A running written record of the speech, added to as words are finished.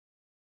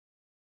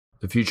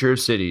The Future of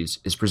Cities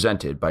is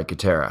presented by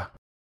Katerra.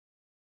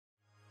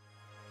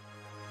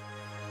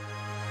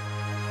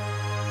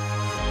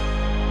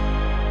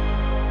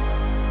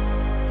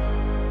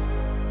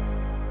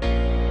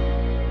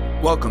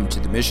 Welcome to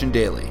the Mission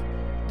Daily.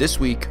 This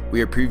week,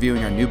 we are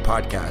previewing our new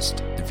podcast,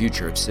 The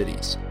Future of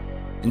Cities.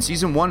 In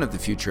Season 1 of The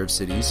Future of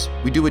Cities,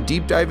 we do a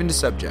deep dive into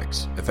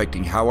subjects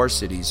affecting how our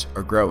cities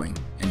are growing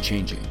and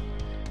changing.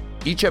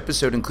 Each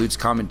episode includes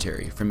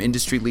commentary from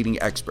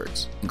industry-leading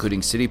experts,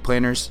 including city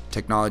planners,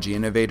 technology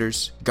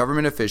innovators,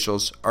 government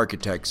officials,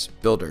 architects,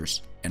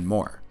 builders, and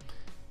more.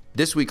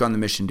 This week on the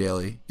Mission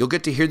Daily, you'll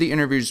get to hear the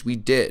interviews we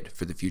did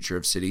for The Future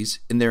of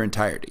Cities in their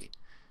entirety.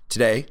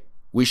 Today,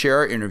 we share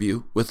our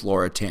interview with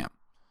Laura Tam.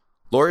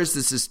 Laura is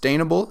the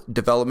Sustainable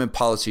Development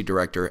Policy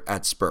Director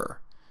at Spur.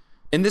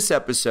 In this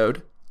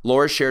episode,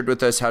 Laura shared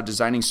with us how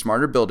designing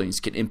smarter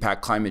buildings can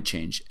impact climate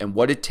change and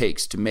what it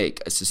takes to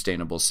make a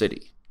sustainable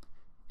city.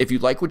 If you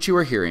like what you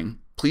are hearing,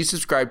 please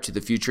subscribe to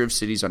The Future of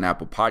Cities on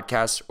Apple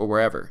Podcasts or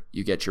wherever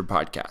you get your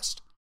podcast.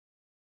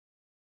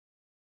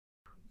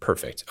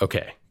 Perfect.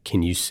 Okay.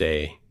 Can you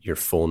say your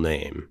full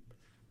name?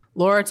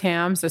 Laura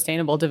Tam,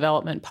 Sustainable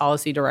Development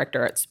Policy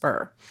Director at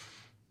Spur.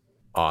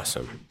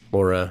 Awesome.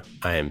 Laura,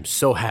 I am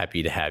so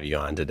happy to have you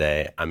on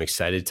today. I'm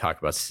excited to talk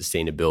about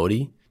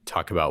sustainability,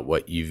 talk about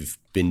what you've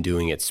been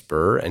doing at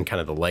Spur and kind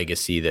of the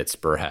legacy that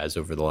Spur has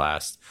over the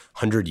last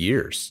 100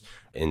 years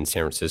in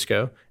San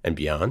Francisco and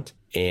beyond.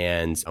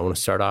 And I want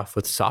to start off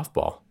with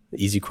softball.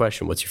 Easy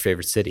question. What's your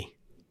favorite city?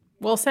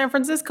 Well, San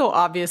Francisco,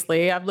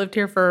 obviously. I've lived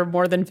here for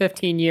more than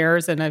 15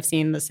 years, and I've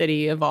seen the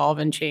city evolve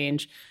and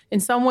change. In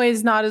some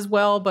ways, not as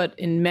well, but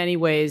in many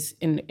ways,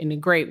 in a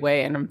great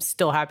way. And I'm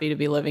still happy to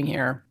be living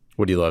here.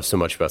 What do you love so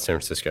much about San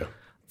Francisco?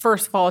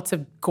 First of all, it's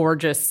a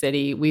gorgeous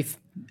city. We've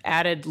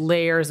added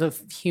layers of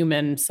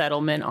human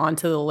settlement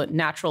onto the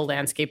natural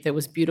landscape that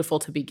was beautiful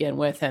to begin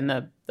with. And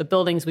the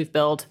buildings we've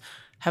built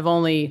have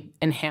only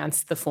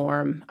enhanced the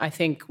form. I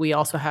think we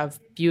also have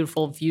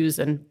beautiful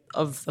views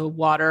of the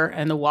water,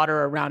 and the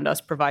water around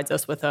us provides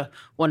us with a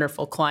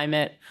wonderful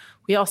climate.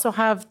 We also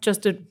have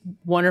just a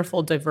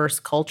wonderful, diverse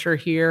culture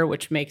here,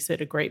 which makes it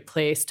a great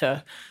place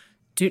to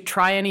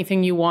try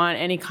anything you want,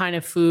 any kind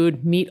of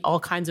food, meet all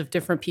kinds of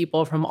different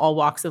people from all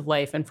walks of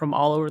life and from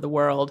all over the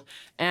world.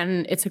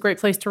 And it's a great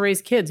place to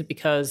raise kids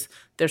because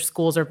their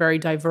schools are very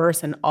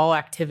diverse and all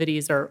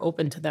activities are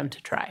open to them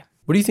to try.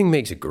 What do you think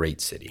makes a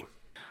great city?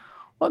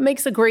 What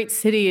makes a great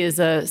city is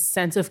a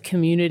sense of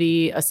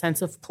community, a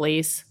sense of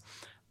place,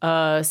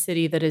 a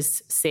city that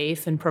is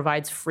safe and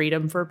provides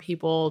freedom for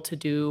people to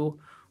do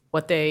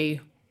what they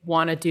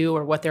want to do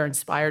or what they're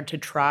inspired to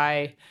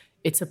try.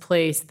 It's a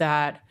place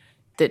that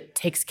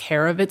takes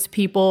care of its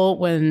people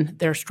when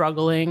they're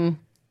struggling.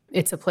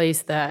 It's a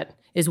place that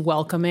is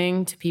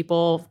welcoming to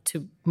people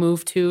to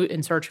move to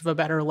in search of a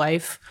better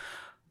life.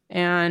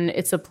 And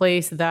it's a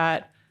place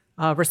that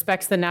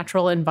respects the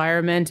natural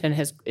environment and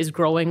is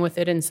growing with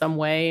it in some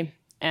way.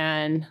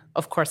 And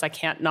of course, I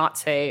can't not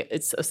say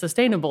it's a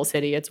sustainable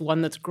city. It's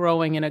one that's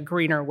growing in a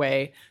greener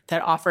way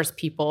that offers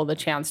people the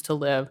chance to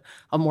live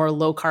a more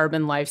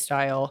low-carbon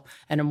lifestyle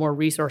and a more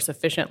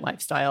resource-efficient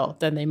lifestyle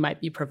than they might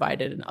be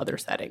provided in other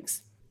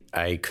settings.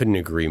 I couldn't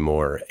agree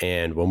more.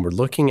 And when we're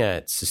looking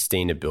at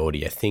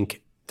sustainability, I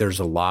think there's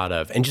a lot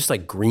of, and just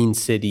like green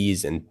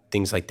cities and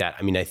things like that.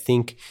 I mean, I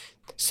think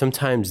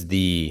sometimes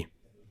the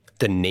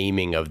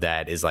naming of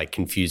that is like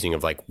confusing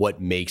of like what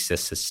makes a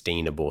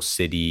sustainable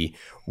city,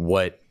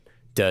 what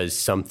does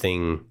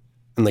something,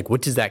 and like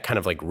what does that kind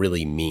of like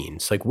really mean?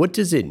 So like what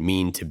does it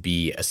mean to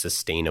be a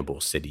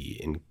sustainable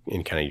city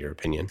in kind of your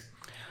opinion?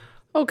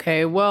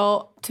 Okay,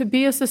 well, to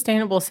be a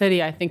sustainable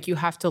city, I think you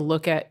have to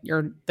look at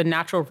the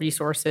natural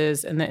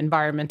resources and the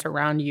environment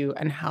around you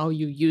and how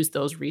you use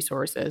those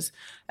resources,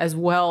 as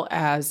well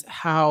as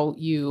how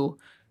you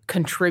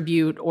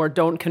contribute or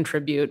don't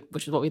contribute,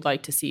 which is what we'd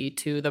like to see,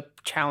 to the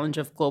challenge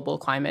of global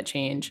climate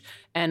change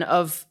and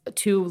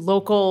to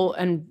local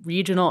and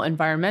regional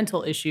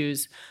environmental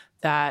issues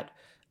that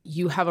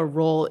you have a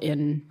role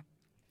in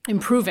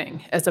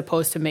improving as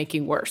opposed to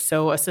making worse.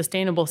 So a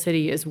sustainable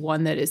city is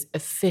one that is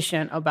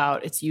efficient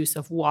about its use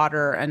of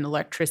water and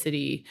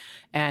electricity,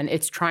 and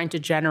it's trying to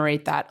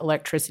generate that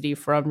electricity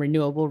from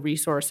renewable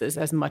resources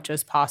as much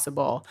as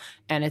possible.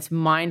 And it's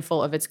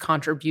mindful of its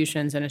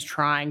contributions and is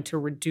trying to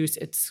reduce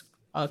its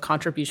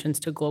contributions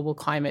to global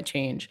climate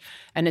change.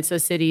 And it's a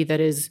city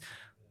that is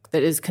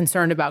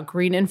concerned about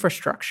green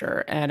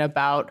infrastructure and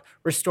about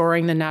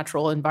restoring the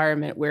natural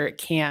environment where it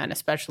can,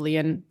 especially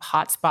in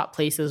hotspot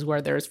places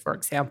where there's, for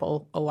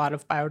example, a lot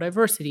of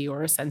biodiversity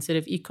or a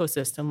sensitive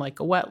ecosystem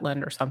like a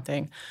wetland or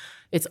something.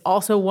 It's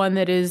also one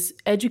that is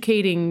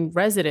educating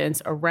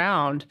residents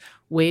around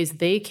ways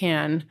they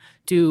can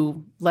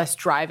do less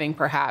driving,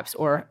 perhaps,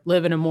 or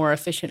live in a more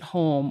efficient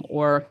home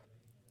or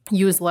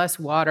use less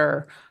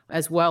water,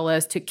 as well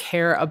as to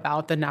care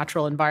about the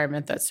natural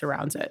environment that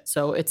surrounds it.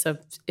 So it's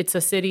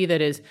a city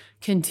that is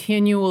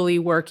continually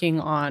working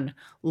on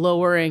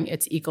lowering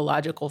its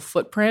ecological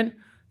footprint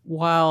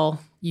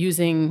while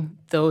using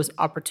those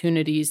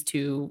opportunities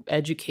to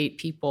educate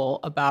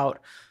people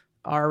about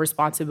our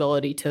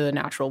responsibility to the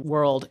natural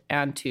world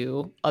and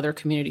to other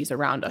communities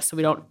around us, so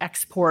we don't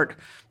export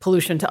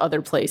pollution to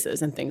other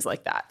places and things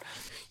like that.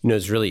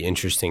 It's really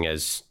interesting.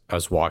 As I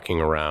was walking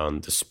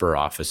around the Spur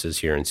offices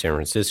here in San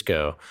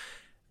Francisco,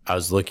 I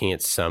was looking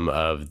at some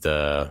of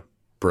the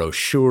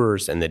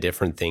brochures and the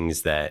different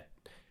things that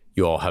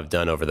you all have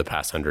done over the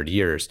past 100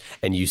 years.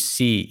 And you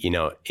see,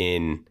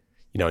 in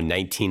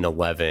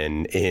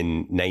 1911, in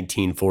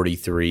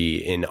 1943,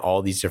 in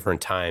all these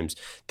different times,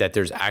 that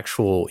there's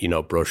actual,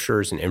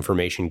 brochures and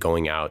information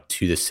going out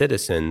to the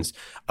citizens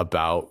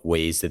about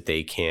ways that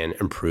they can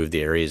improve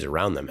the areas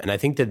around them. And I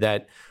think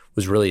that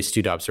was really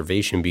astute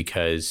observation,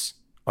 because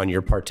on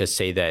your part to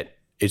say that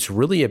it's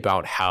really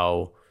about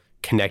how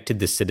connected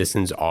the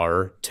citizens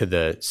are to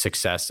the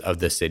success of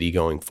the city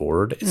going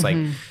forward. It's like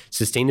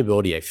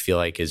sustainability, I feel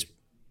like, is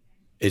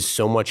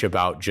so much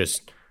about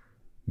just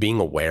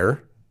being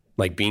aware,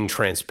 like being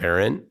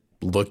transparent,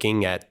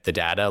 looking at the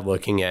data,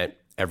 looking at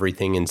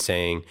everything and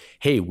saying,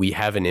 hey, we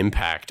have an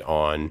impact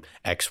on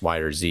X, Y,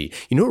 or Z.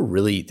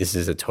 Really, this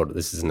is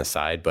an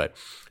aside, but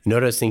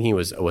what I was thinking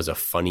was a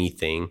funny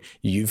thing.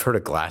 You've heard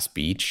of Glass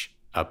Beach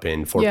up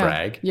in Fort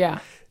Bragg? Yeah.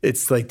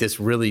 It's like this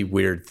really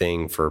weird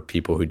thing for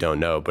people who don't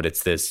know, but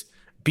it's this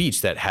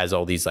beach that has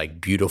all these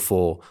like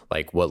beautiful,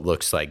 like what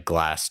looks like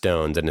glass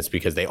stones. And it's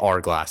because they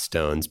are glass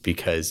stones,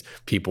 because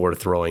people were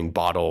throwing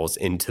bottles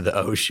into the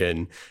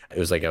ocean. It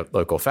was like a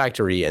local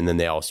factory, and then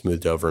they all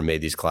smoothed over and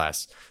made this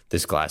glass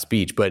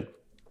beach. But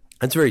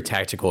that's a very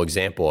tactical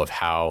example of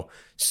how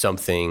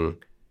something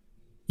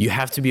you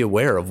have to be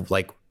aware of.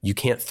 Like, you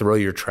can't throw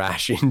your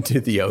trash into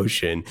the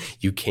ocean.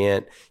 You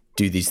can't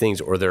do these things,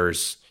 or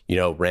there's,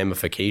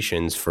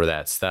 ramifications for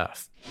that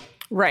stuff.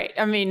 Right.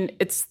 I mean,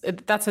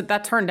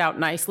 that turned out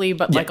nicely,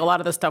 but like a lot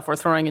of the stuff we're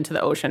throwing into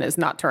the ocean is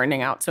not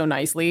turning out so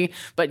nicely.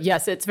 But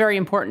yes, it's very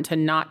important to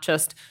not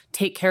just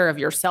take care of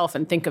yourself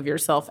and think of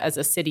yourself as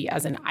a city,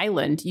 as an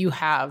island. You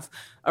have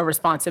a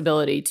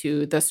responsibility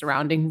to the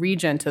surrounding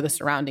region, to the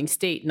surrounding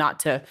state, not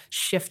to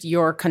shift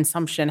your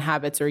consumption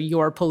habits or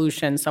your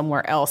pollution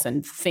somewhere else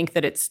and think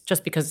that it's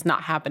just because it's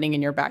not happening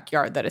in your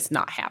backyard that it's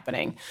not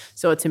happening.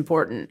 So it's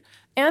important.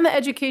 And the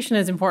education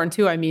is important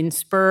too. I mean,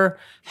 Spur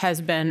has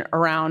been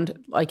around,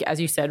 like,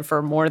 as you said,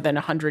 for more than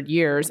 100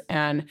 years.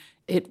 And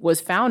it was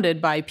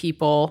founded by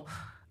people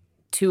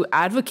to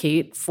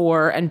advocate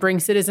for and bring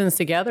citizens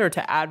together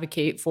to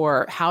advocate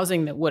for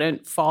housing that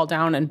wouldn't fall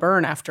down and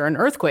burn after an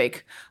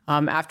earthquake,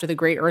 after the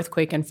great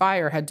earthquake and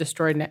fire had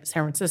destroyed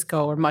San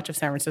Francisco, or much of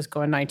San Francisco,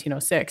 in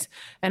 1906.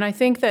 And I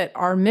think that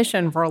our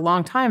mission for a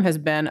long time has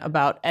been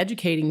about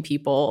educating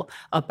people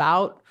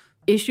about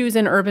issues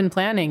in urban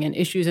planning and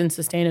issues in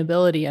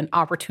sustainability and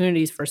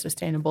opportunities for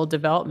sustainable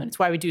development. It's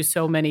why we do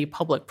so many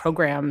public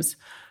programs,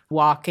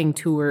 walking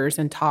tours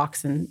and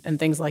talks and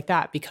things like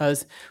that,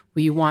 because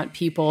we want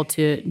people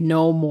to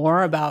know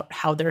more about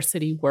how their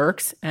city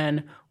works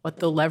and what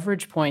the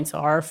leverage points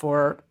are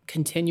for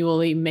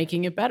continually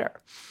making it better.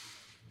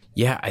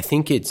 Yeah, I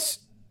think it's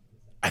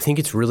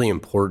really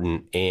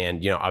important.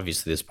 And,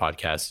 obviously this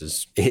podcast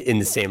is in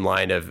the same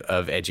line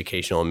of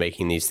educational and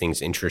making these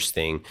things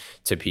interesting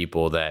to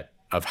people,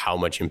 of how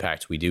much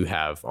impact we do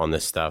have on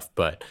this stuff.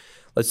 But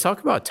let's talk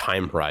about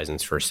time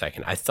horizons for a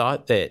second. I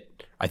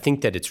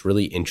think that it's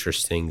really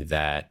interesting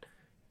that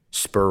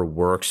Spur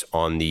works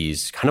on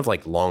these kind of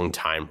like long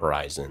time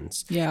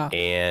horizons. Yeah.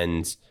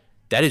 And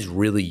that is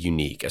really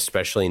unique,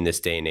 especially in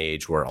this day and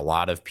age where a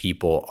lot of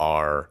people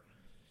are,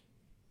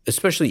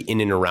 especially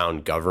in and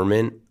around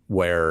government,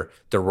 where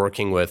they're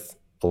working with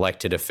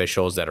elected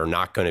officials that are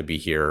not going to be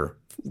here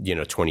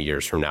 20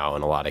 years from now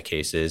in a lot of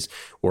cases,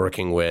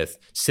 working with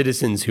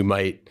citizens who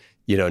might,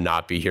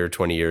 not be here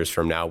 20 years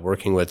from now,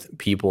 working with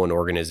people and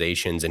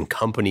organizations and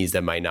companies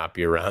that might not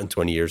be around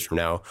 20 years from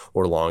now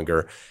or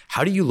longer.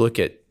 How do you look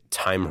at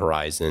time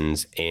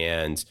horizons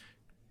and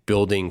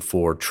building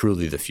for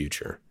truly the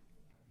future?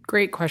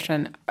 Great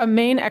question. A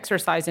main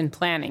exercise in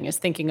planning is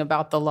thinking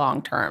about the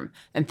long term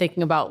and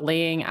thinking about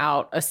laying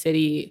out a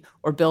city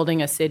or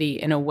building a city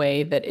in a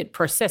way that it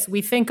persists.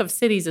 We think of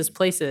cities as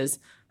places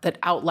that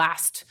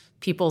outlast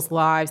people's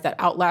lives, that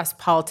outlast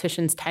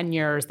politicians'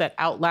 tenures, that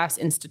outlast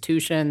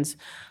institutions.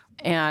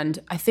 And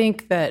I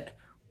think that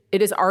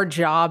it is our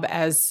job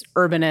as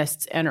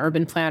urbanists and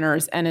urban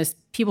planners and as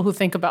people who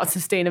think about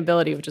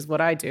sustainability, which is what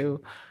I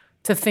do,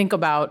 to think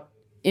about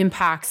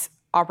impacts,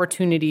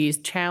 opportunities,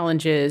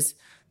 challenges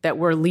that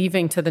we're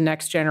leaving to the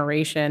next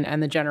generation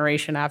and the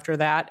generation after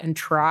that, and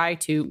try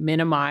to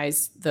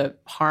minimize the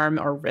harm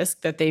or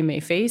risk that they may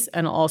face,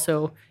 and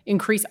also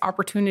increase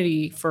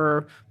opportunity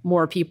for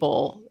more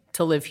people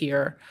to live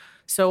here.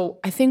 So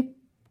I think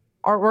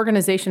our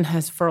organization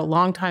has for a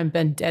long time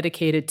been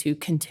dedicated to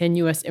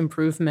continuous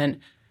improvement,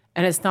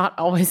 and it's not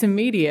always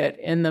immediate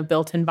in the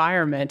built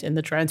environment, in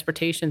the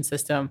transportation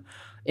system,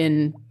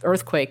 in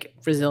earthquake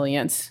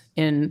resilience,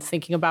 in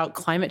thinking about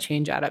climate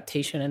change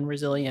adaptation and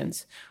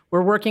resilience.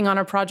 We're working on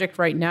a project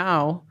right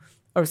now,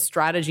 a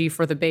strategy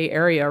for the Bay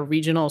Area,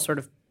 regional sort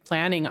of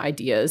planning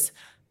ideas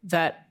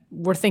that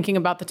we're thinking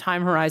about the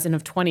time horizon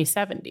of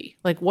 2070.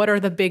 Like, what are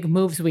the big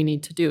moves we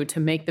need to do to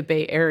make the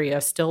Bay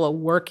Area still a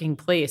working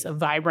place, a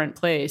vibrant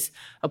place,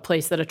 a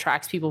place that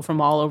attracts people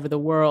from all over the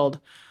world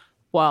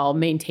while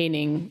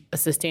maintaining a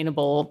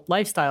sustainable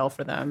lifestyle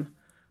for them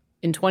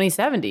in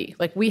 2070?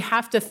 Like, we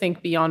have to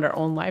think beyond our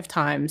own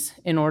lifetimes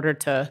in order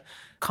to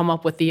come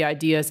up with the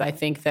ideas, I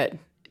think, that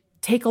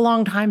take a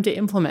long time to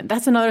implement.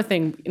 That's another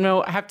thing.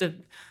 I have to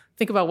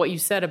think about what you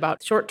said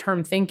about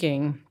short-term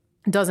thinking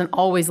doesn't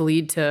always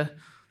lead to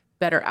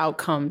better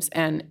outcomes.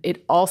 And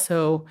it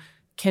also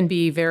can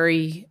be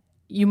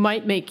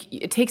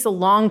it takes a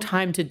long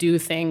time to do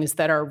things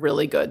that are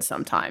really good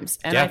sometimes.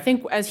 And I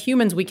think as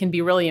humans, we can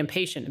be really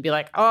impatient and be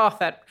like, oh,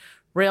 that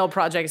rail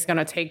project is going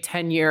to take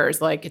 10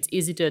 years. Like, it's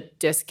easy to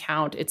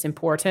discount its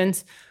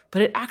importance,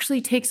 but it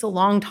actually takes a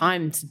long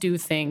time to do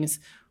things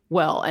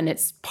well. And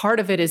part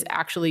of it is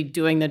actually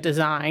doing the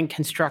design,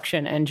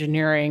 construction,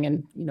 engineering,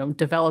 and,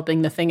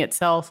 developing the thing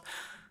itself.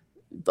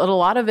 But a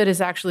lot of it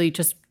is actually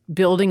just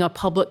building a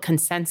public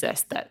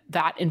consensus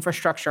that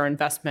infrastructure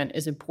investment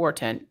is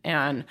important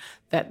and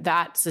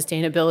that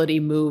sustainability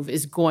move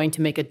is going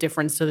to make a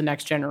difference to the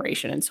next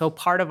generation. And so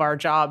part of our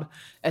job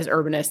as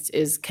urbanists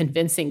is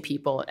convincing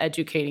people,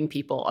 educating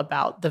people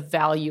about the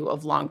value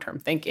of long-term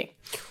thinking.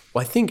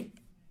 Well, I think,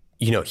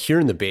 here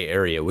in the Bay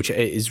Area, which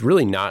is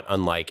really not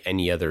unlike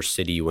any other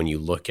city when you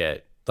look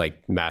at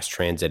like mass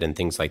transit and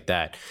things like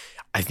that,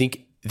 I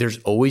think there's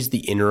always the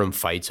interim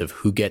fights of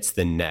who gets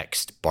the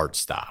next BART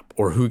stop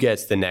or who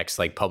gets the next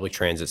like public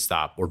transit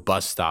stop or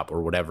bus stop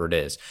or whatever it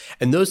is.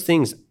 And those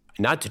things,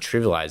 not to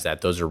trivialize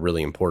that, those are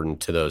really important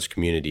to those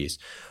communities.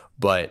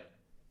 But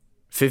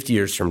 50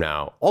 years from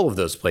now, all of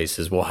those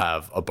places will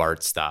have a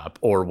BART stop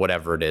or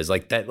whatever it is.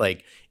 Like that,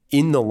 like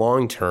in the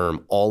long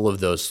term, all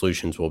of those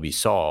solutions will be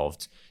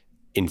solved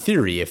in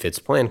theory if it's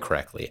planned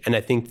correctly. And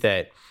I think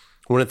that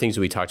one of the things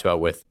that we talked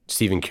about with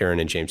Stephen Kieran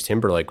and James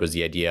Timberlake was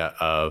the idea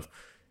of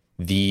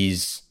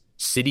these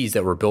cities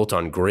that were built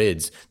on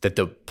grids, that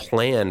the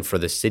plan for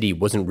the city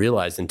wasn't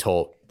realized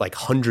until like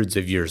hundreds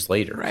of years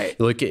later. Right.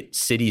 You look at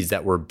cities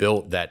that were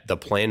built that the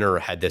planner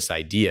had this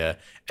idea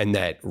and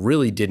that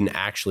really didn't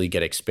actually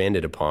get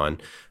expanded upon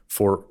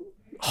for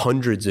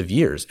hundreds of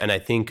years. And I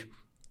think,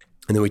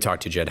 and then we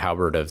talked to Jed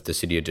Halbert of the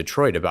city of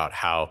Detroit about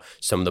how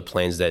some of the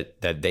plans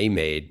that they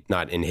made,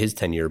 not in his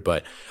tenure,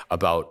 but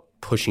about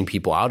pushing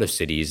people out of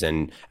cities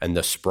and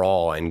the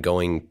sprawl and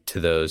going to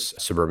those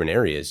suburban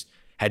areas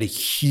had a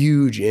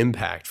huge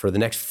impact for the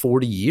next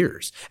 40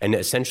 years and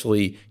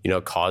essentially,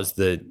 caused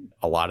a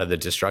lot of the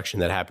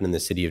destruction that happened in the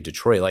city of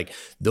Detroit. Like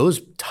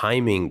those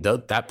timing,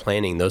 that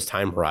planning, those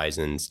time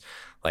horizons,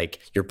 like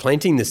you're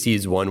planting the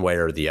seeds one way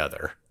or the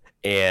other.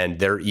 And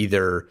they're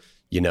either,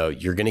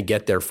 you're going to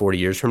get there 40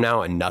 years from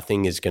now and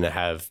nothing is going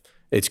to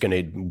it's going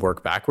to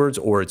work backwards,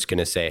 or it's going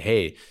to say,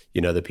 hey,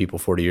 the people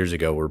 40 years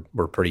ago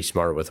were pretty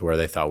smart with where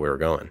they thought we were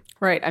going.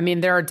 Right. I mean,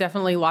 there are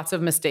definitely lots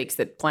of mistakes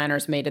that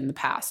planners made in the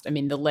past. I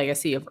mean, the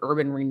legacy of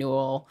urban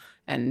renewal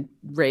and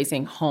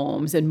raising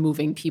homes and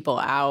moving people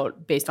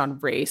out based on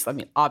race. I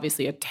mean,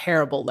 obviously a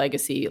terrible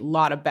legacy, a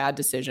lot of bad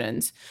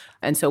decisions.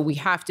 And so we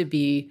have to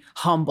be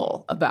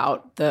humble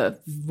about the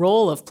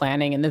role of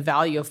planning and the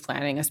value of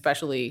planning,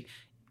 especially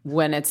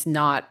when it's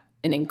not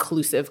an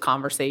inclusive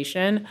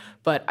conversation.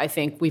 But I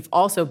think we've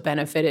also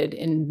benefited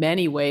in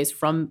many ways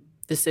from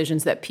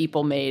decisions that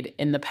people made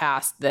in the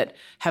past that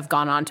have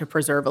gone on to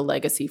preserve a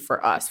legacy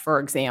for us. For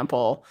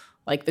example,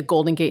 like the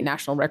Golden Gate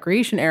National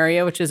Recreation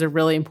Area, which is a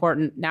really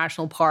important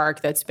national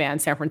park that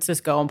spans San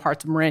Francisco and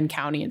parts of Marin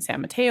County and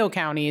San Mateo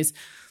counties.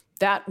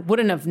 That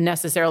wouldn't have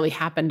necessarily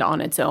happened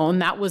on its own.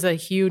 That was a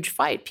huge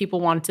fight.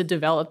 People wanted to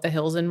develop the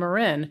hills in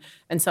Marin.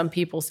 And some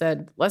people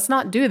said, let's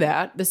not do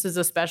that. This is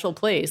a special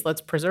place.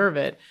 Let's preserve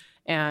it.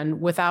 And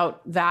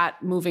without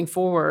that moving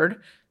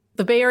forward,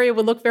 the Bay Area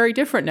would look very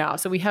different now.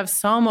 So we have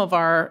some of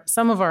our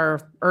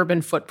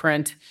urban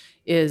footprint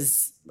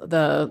is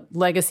the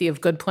legacy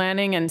of good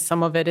planning, and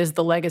some of it is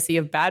the legacy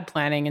of bad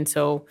planning. And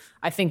so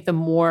I think the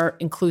more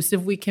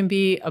inclusive we can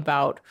be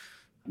about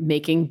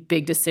making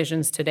big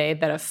decisions today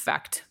that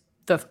affect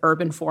the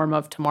urban form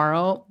of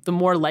tomorrow, the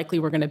more likely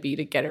we're going to be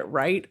to get it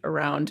right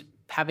around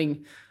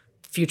having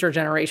future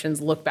generations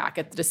look back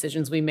at the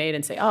decisions we made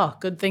and say, oh,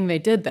 good thing they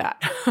did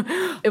that.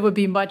 It would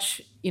be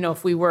much,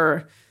 if we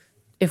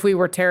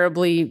were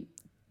terribly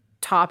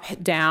top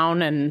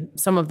down and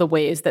some of the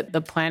ways that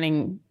the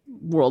planning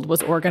world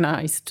was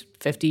organized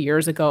 50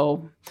 years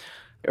ago,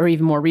 or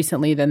even more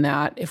recently than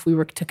that, if we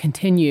were to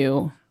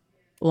continue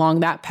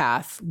along that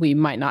path, we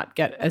might not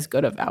get as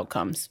good of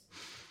outcomes.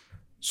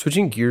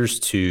 Switching gears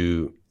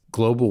to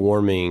global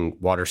warming,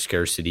 water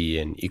scarcity,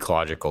 and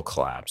ecological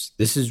collapse.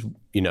 This is,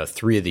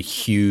 three of the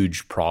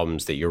huge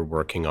problems that you're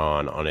working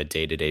on a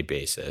day-to-day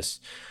basis.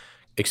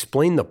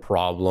 Explain the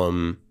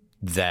problem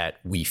that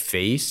we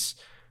face.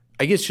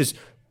 I guess just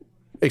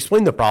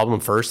explain the problem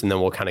first, and then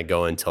we'll kind of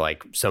go into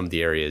like some of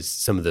the areas,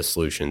 some of the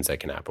solutions that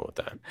can happen with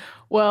that.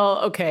 Well,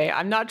 okay,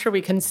 I'm not sure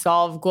we can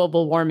solve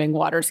global warming,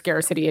 water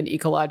scarcity, and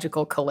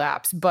ecological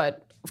collapse,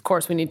 but of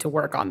course we need to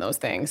work on those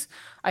things.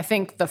 I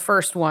think the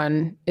first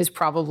one is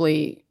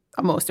probably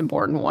most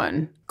important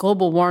one.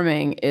 Global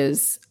warming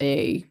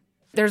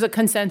there's a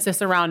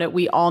consensus around it.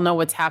 We all know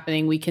what's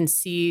happening. We can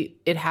see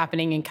it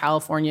happening in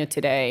California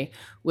today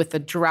with the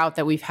drought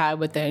that we've had,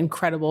 with the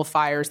incredible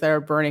fires that are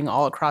burning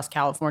all across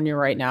California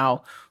right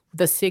now.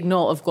 The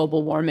signal of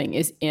global warming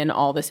is in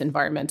all this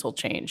environmental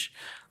change.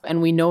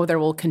 And we know there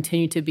will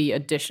continue to be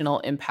additional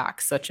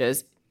impacts, such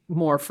as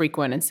more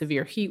frequent and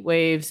severe heat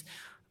waves,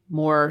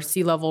 more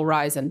sea level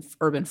rise and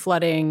urban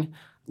flooding,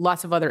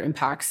 lots of other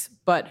impacts.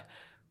 But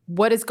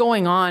what is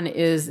going on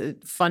is a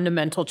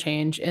fundamental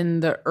change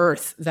in the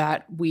earth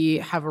that we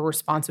have a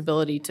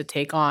responsibility to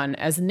take on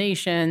as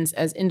nations,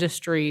 as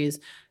industries,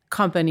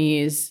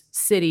 companies,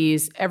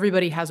 cities.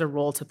 Everybody has a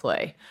role to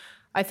play.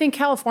 I think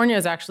California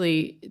is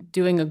actually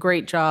doing a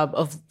great job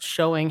of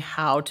showing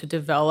how to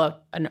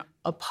develop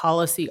a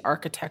policy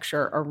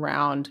architecture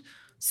around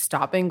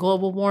stopping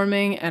global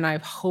warming. And I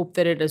hope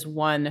that it is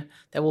one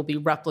that will be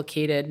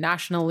replicated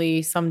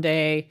nationally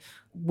someday.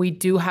 We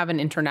do have an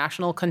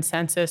international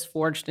consensus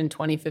forged in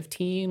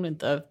 2015 with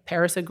the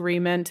Paris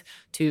Agreement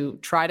to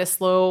try to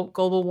slow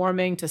global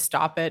warming, to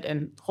stop it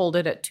and hold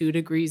it at 2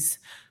 degrees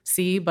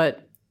C.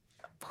 But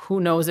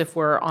who knows if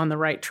we're on the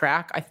right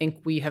track? I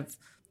think the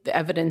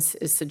evidence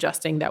is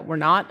suggesting that we're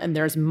not, and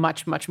there's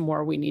much, much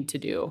more we need to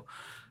do.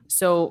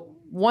 So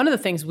one of the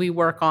things we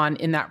work on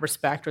in that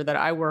respect, or that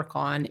I work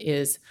on,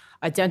 is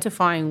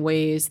identifying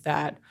ways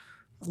that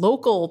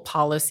local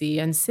policy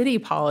and city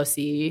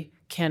policy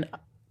can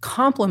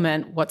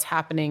complement what's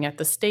happening at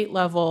the state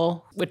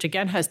level, which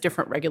again has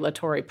different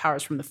regulatory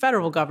powers from the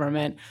federal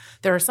government.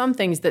 There are some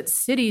things that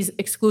cities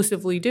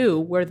exclusively do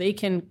where they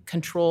can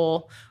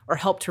control or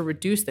help to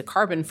reduce the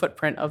carbon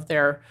footprint of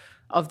their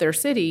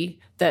city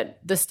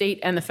that the state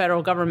and the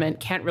federal government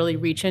can't really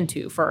reach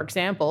into. For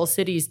example,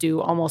 cities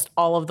do almost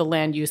all of the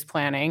land use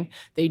planning.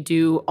 They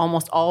do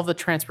almost all of the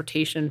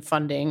transportation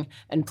funding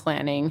and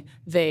planning.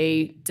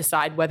 They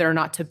decide whether or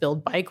not to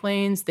build bike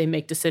lanes. They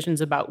make decisions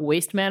about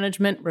waste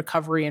management,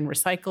 recovery, and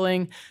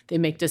recycling. They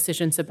make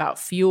decisions about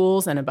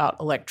fuels and about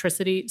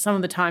electricity, some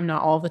of the time,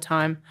 not all the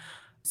time.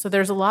 So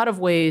there's a lot of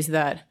ways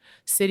that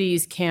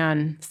cities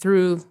can,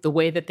 through the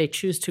way that they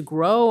choose to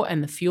grow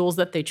and the fuels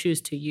that they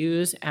choose to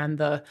use and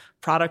the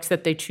products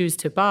that they choose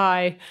to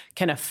buy,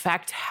 can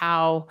affect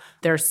how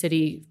their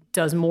city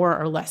does more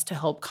or less to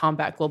help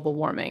combat global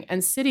warming.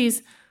 And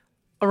cities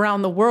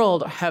around the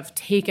world have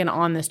taken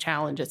on this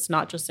challenge. It's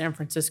not just San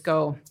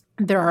Francisco.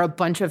 There are a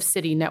bunch of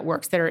city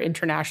networks that are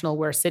international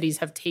where cities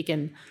have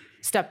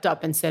stepped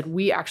up and said,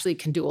 we actually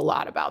can do a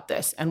lot about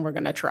this and we're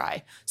going to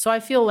try. So I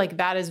feel like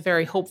that is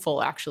very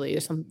hopeful, actually.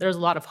 There's a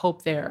lot of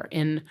hope there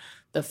in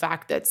the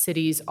fact that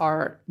cities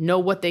know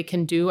what they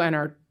can do and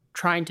are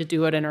trying to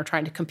do it and are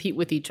trying to compete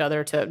with each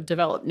other to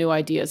develop new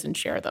ideas and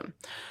share them.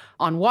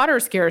 On water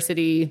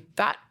scarcity,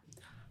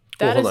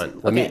 hold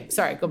on.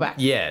 Sorry, go back.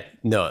 Yeah,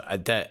 no,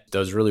 that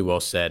was really well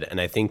said. And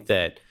I think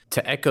that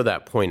to echo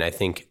that point, I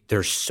think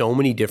there's so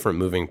many different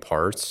moving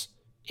parts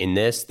in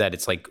this that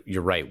it's like,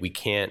 you're right. We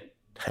can't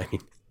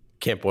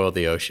boil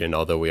the ocean,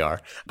 although we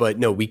are. But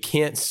no, we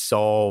can't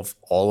solve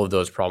all of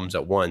those problems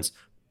at once.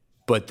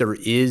 But there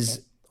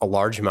is a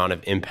large amount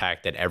of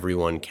impact that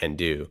everyone can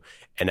do.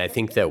 And I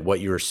think that what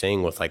you were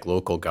saying with like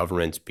local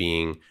governments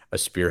being a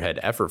spearhead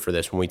effort for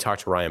this, when we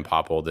talked to Ryan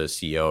Popple, the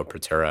CEO of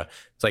Proterra,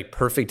 it's like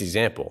perfect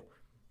example.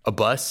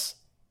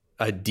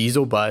 A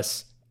diesel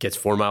bus gets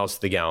 4 miles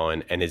to the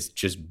gallon and is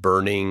just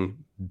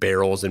burning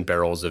barrels and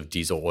barrels of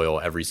diesel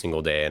oil every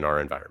single day in our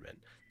environment.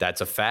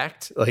 That's a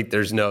fact. Like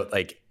there's no,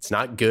 it's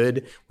not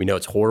good. We know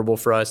it's horrible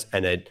for us.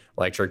 And an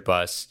electric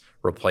bus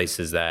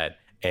replaces that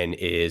and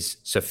is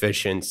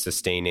sufficient,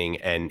 sustaining,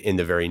 and in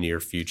the very near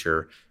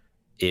future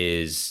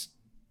is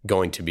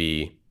going to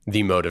be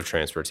the mode of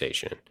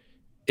transportation.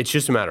 It's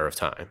just a matter of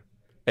time.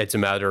 It's a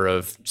matter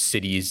of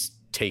cities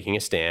taking a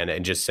stand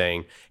and just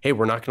saying, hey,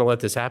 we're not going to let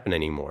this happen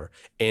anymore.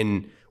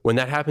 And when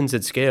that happens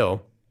at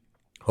scale,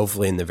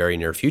 hopefully in the very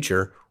near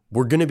future,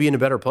 we're going to be in a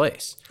better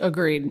place.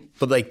 Agreed.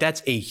 But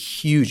that's a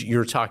huge,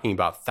 you're talking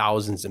about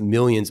thousands and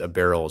millions of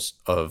barrels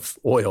of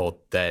oil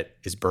that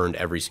is burned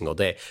every single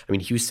day. I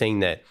mean, he was saying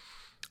that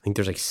I think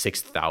there's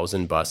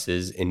 6,000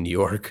 buses in New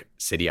York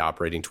City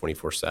operating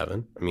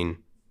 24/7. I mean,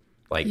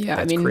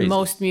 that's crazy.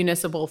 Most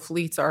municipal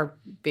fleets are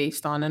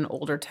based on an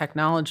older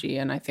technology.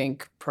 And I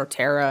think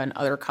Proterra and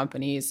other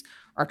companies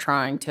are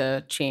trying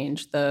to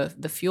change the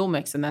fuel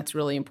mix. And that's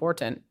really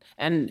important.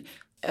 And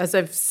as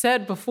I've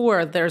said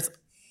before, there's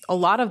a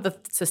lot of the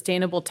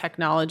sustainable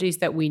technologies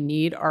that we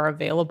need are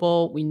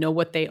available. We know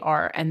what they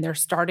are, and they're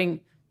starting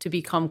to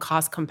become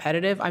cost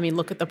competitive. I mean,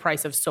 look at the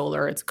price of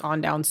solar. It's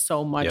gone down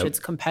so much. Yep. It's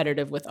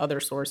competitive with other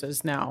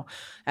sources now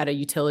at a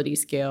utility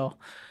scale.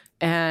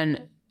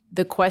 And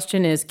the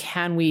question is,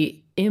 can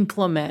we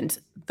implement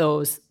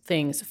those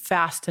things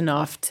fast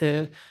enough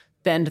to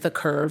bend the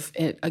curve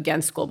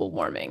against global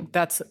warming?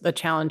 That's the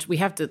challenge. We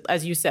have to,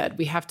 as you said,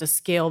 we have to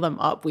scale them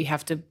up. We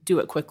have to do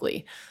it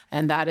quickly.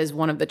 And that is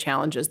one of the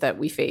challenges that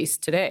we face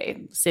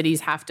today.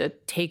 Cities have to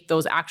take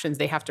those actions.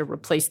 They have to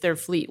replace their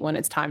fleet when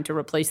it's time to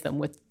replace them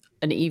with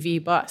an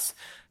EV bus.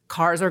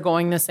 Cars are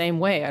going the same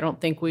way. I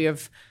don't think we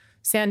have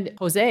San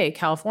Jose,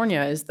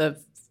 California is the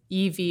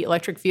EV,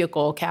 electric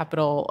vehicle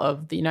capital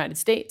of the United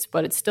States,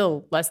 but it's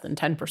still less than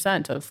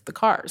 10% of the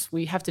cars.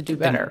 We have to do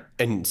better.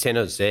 And San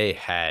Jose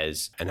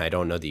has, and I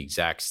don't know the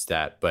exact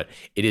stat, but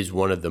it is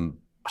one of the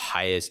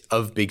highest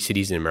of big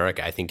cities in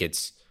America. I think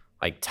it's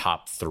like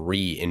top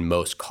 3 in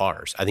most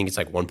cars. I think it's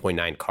like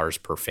 1.9 cars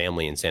per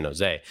family in San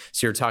Jose.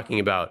 So you're talking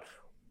about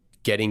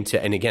getting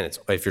to, and again, it's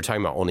if you're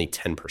talking about only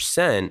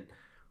 10%,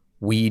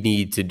 we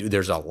need to do,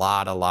 there's a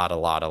lot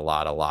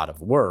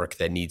of work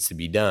that needs to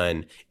be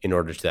done in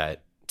order to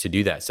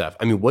do that stuff.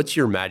 I mean, what's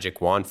your magic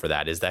wand for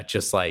that? Is that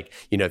just like,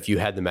 if you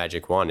had the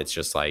magic wand, it's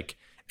just like,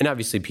 and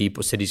obviously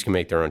cities can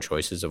make their own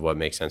choices of what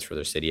makes sense for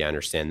their city. I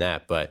understand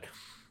that. But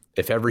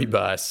if every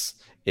bus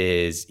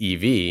is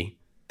EV,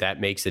 that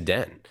makes a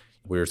dent.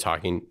 We were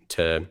talking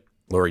to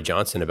Lori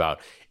Johnson about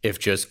if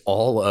just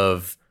all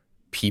of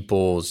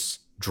people's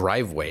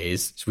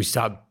driveways, so we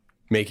stop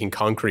making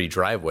concrete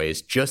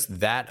driveways,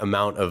 just that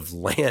amount of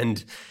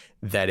land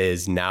that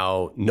is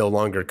now no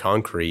longer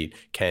concrete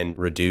can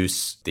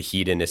reduce the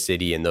heat in a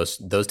city and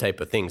those type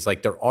of things.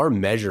 Like there are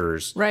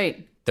measures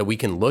that we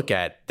can look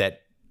at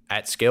that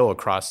at scale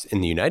across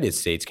in the United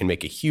States can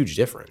make a huge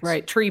difference.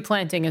 Right. Tree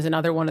planting is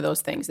another one of those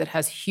things that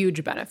has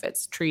huge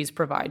benefits. Trees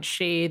provide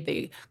shade,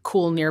 they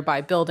cool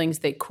nearby buildings,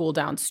 they cool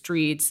down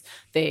streets,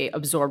 they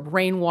absorb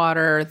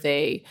rainwater,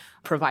 they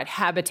provide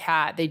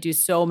habitat. They do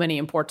so many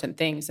important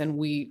things. And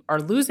we are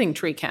losing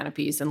tree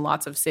canopies in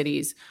lots of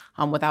cities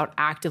without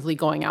actively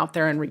going out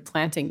there and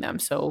replanting them.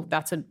 So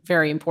that's a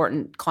very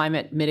important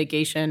climate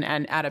mitigation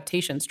and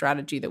adaptation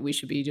strategy that we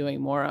should be doing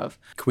more of.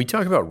 Can we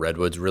talk about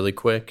redwoods really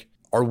quick?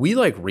 Are we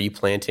like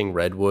replanting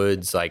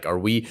redwoods? Like,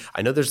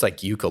 I know there's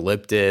like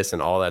eucalyptus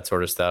and all that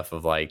sort of stuff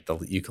of like the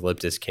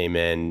eucalyptus came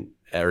in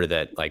or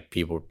that like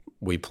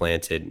we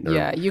planted.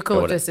 Yeah,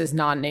 eucalyptus is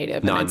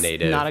non-native.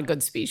 Non-native. And it's not a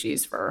good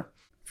species for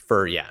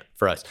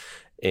us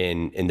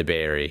in the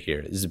Bay Area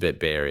here. This is a bit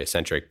Bay Area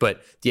centric.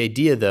 But the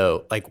idea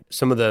though, like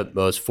some of the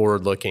most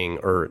forward-looking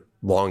or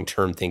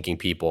long-term thinking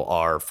people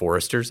are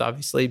foresters,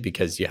 obviously,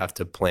 because you have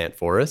to plant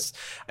forests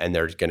and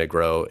they're going to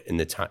grow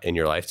in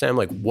your lifetime.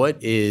 Like what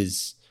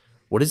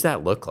does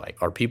that look like?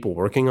 Are people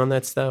working on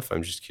that stuff?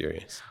 I'm just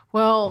curious.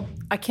 Well,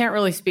 I can't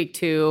really speak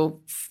to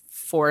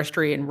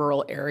forestry in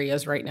rural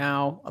areas right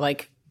now,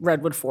 like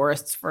redwood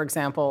forests, for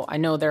example. I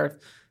know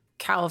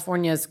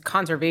California's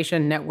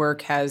conservation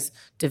network has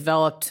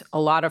developed a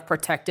lot of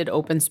protected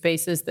open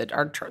spaces that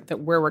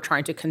where we're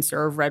trying to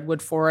conserve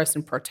redwood forests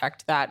and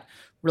protect that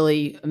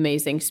really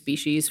amazing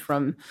species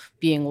from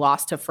being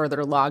lost to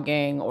further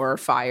logging or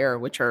fire,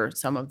 which are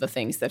some of the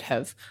things that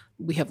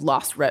we have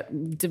lost.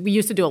 We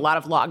used to do a lot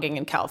of logging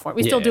in California.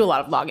 We still do a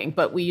lot of logging,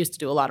 but we used to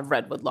do a lot of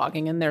redwood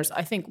logging, and there's,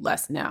 I think,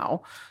 less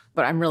now.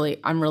 But I'm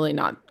really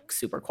not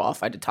super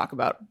qualified to talk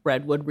about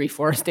redwood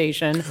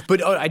reforestation.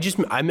 But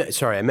I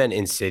meant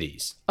in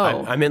cities.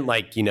 Oh. I meant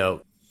like,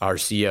 our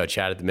CEO,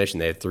 Chad at the Mission,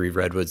 they have 3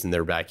 redwoods in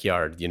their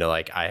backyard.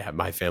 Like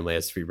my family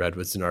has 3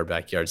 redwoods in our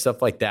backyard,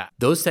 stuff like that.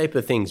 Those type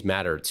of things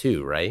matter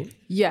too, right?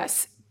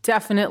 Yes,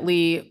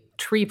 definitely.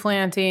 Tree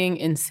planting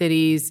in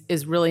cities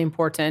is really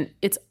important.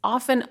 It's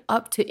often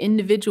up to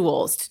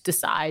individuals to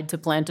decide to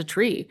plant a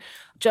tree.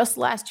 Just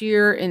last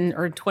year in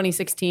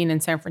 2016 in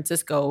San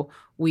Francisco,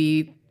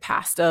 we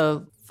passed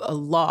a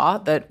law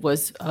that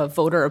was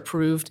voter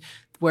approved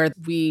where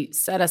we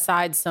set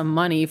aside some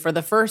money for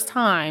the first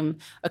time,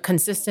 a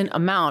consistent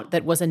amount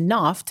that was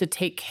enough to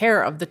take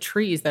care of the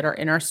trees that are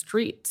in our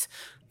streets.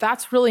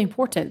 That's really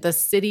important. The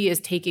city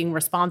is taking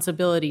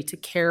responsibility to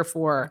care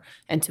for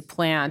and to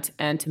plant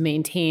and to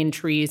maintain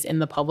trees in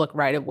the public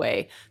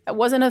right-of-way. That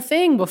wasn't a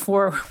thing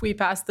before we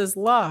passed this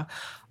law.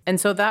 And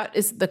so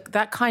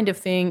that kind of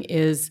thing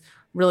is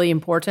really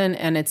important,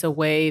 and it's a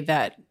way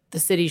that the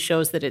city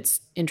shows that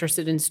it's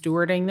interested in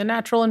stewarding the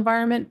natural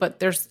environment. But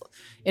there's,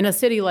 in a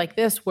city like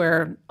this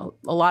where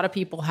a lot of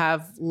people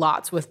have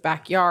lots with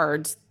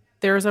backyards,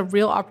 there's a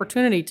real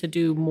opportunity to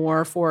do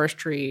more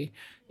forestry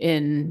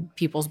in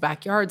people's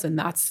backyards, and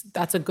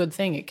that's a good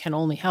thing. It can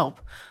only help.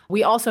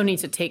 We also need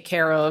to take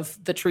care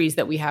of the trees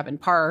that we have in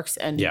parks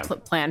and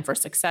plan for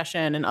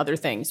succession and other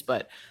things.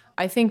 But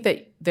I think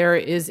that there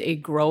is a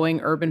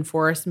growing urban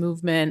forest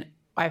movement.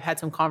 I've had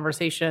some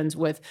conversations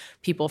with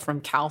people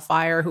from CAL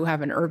FIRE who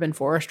have an urban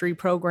forestry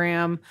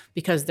program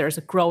because there's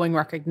a growing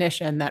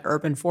recognition that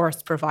urban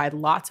forests provide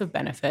lots of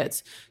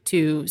benefits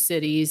to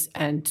cities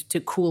and to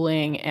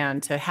cooling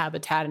and to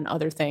habitat and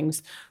other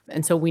things.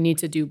 And so we need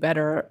to do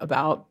better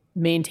about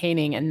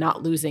maintaining and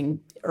not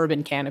losing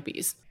urban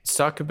canopies. Let's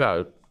talk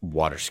about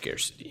water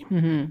scarcity.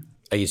 Mm-hmm.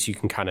 I guess you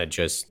can kind of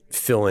just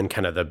fill in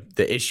kind of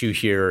the issue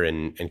here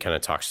and kind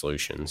of talk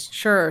solutions.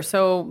 Sure.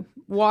 So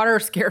water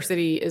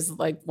scarcity is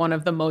like one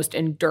of the most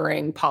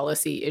enduring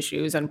policy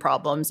issues and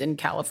problems in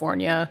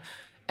California.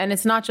 And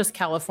it's not just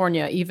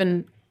California,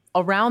 even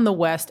around the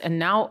West and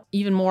now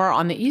even more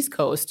on the East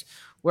Coast,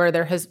 where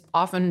there has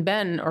often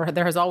been, or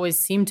there has always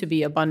seemed to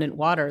be abundant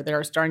water. There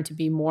are starting to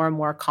be more and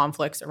more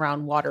conflicts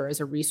around water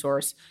as a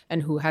resource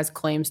and who has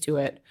claims to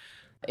it.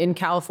 In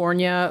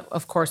California,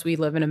 of course, we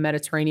live in a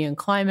Mediterranean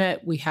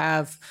climate. We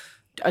have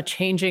a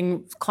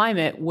changing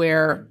climate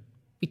where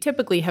we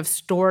typically have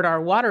stored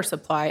our water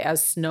supply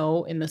as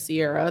snow in the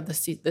Sierra. The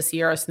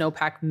Sierra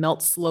snowpack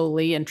melts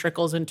slowly and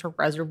trickles into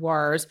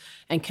reservoirs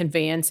and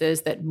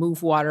conveyances that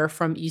move water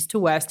from east to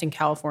west in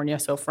California,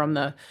 so from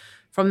the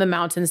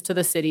mountains to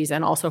the cities,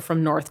 and also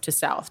from north to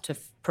south to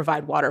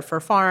provide water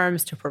for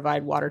farms, to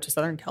provide water to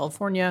Southern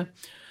California.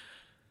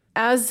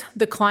 As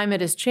the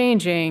climate is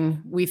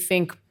changing, we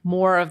think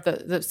more of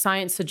the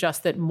science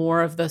suggests that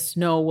more of the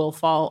snow will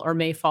fall or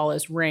may fall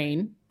as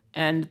rain.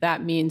 And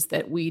that means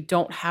that we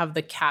don't have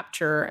the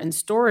capture and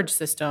storage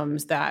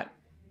systems that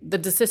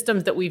the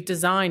systems that we've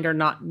designed are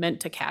not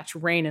meant to catch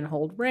rain and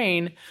hold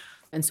rain.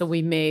 And so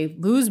we may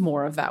lose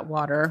more of that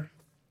water,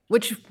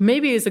 which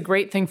maybe is a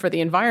great thing for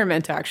the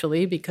environment,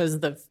 actually,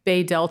 because the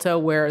Bay Delta,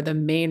 where the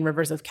main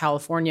rivers of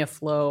California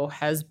flow,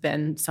 has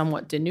been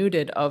somewhat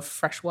denuded of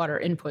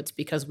freshwater inputs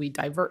because we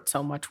divert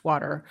so much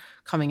water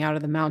coming out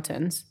of the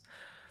mountains.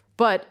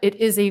 But it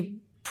is a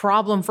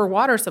problem for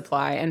water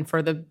supply and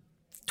for the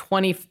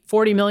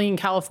 40 million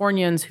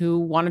Californians who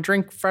want to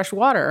drink fresh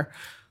water,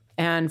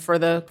 and for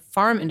the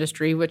farm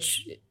industry,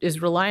 which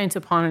is reliant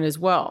upon it as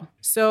well.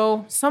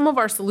 So some of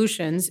our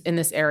solutions in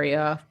this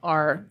area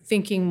are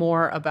thinking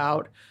more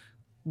about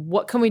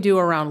what can we do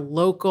around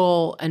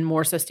local and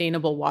more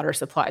sustainable water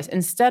supplies.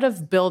 Instead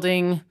of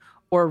building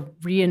or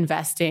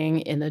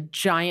reinvesting in a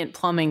giant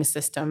plumbing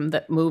system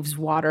that moves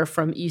water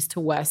from east to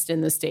west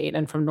in the state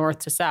and from north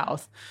to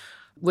south,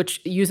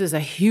 which uses a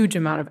huge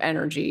amount of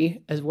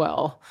energy as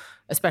well,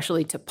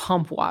 especially to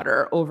pump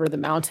water over the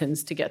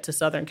mountains to get to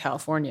Southern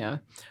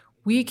California.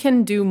 We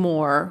can do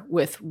more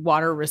with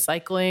water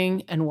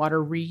recycling and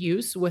water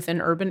reuse within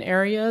urban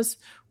areas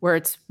where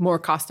it's more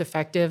cost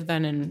effective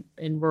than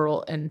in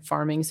rural and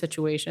farming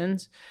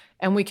situations.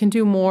 And we can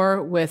do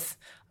more with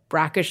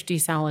brackish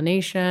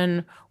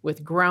desalination,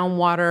 with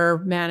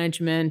groundwater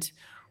management.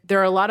 There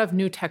are a lot of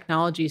new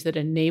technologies that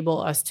enable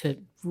us to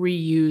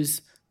reuse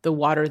the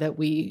water that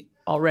we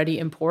already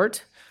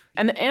import.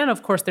 And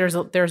of course,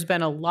 there's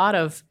been a lot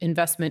of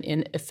investment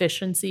in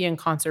efficiency and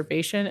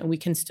conservation, and we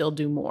can still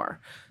do more.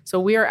 So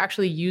we are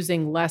actually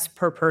using less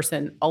per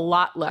person, a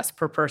lot less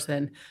per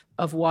person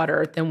of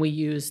water than we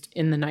used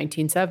in the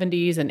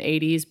 1970s and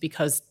 80s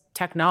because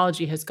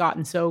technology has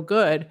gotten so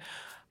good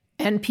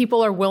and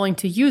people are willing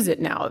to use it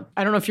now.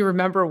 I don't know if you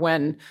remember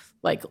when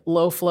like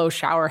low flow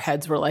shower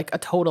heads were like a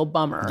total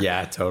bummer.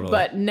 Yeah, totally.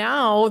 But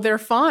now they're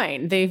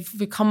fine. They've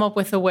come up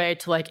with a way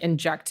to like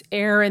inject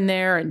air in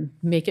there and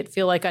make it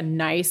feel like a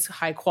nice,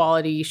 high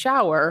quality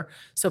shower.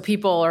 So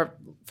people are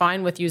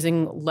fine with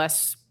using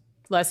less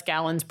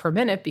gallons per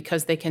minute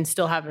because they can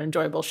still have an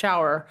enjoyable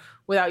shower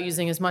without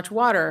using as much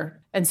water.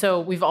 And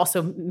so we've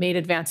also made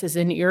advances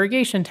in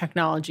irrigation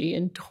technology,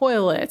 in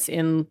toilets,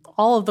 in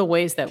all of the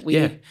ways that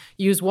we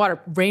use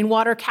water.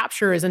 Rainwater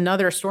capture is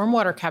another,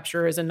 stormwater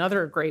capture is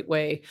another great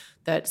way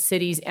that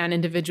cities and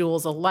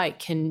individuals alike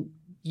can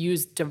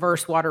use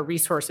diverse water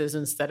resources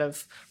instead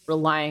of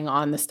relying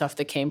on the stuff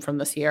that came from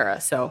the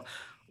Sierra. So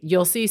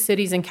you'll see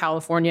cities in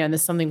California, and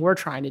this is something we're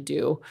trying to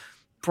do,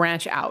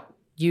 branch out.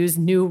 Use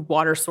new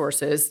water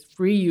sources,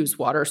 reuse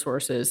water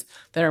sources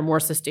that are more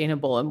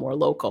sustainable and more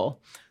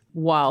local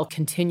while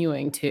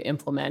continuing to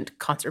implement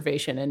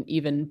conservation and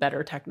even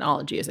better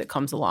technology as it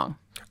comes along.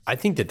 I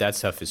think that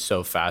stuff is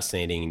so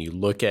fascinating. And you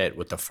look at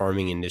what the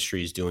farming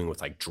industry is doing with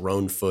like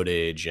drone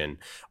footage and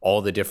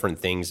all the different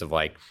things of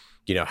like,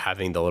 you know,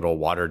 having the little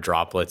water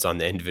droplets on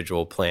the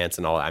individual plants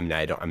and all. I mean,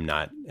 I'm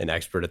not an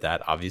expert at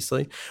that,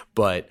 obviously,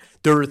 but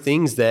there are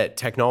things that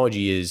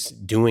technology is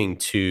doing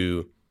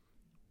to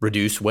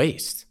reduce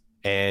waste.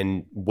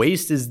 And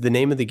waste is the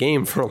name of the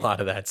game for a lot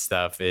of that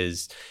stuff.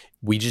 Is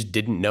we just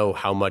didn't know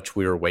how much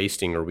we were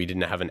wasting, or we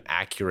didn't have an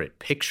accurate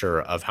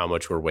picture of how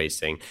much we're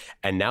wasting.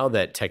 And now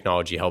that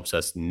technology helps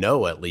us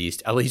know, at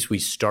least we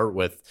start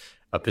with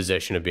a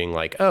position of being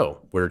like, oh,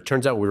 where it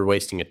turns out we were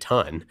wasting a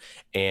ton.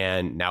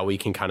 And now we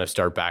can kind of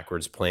start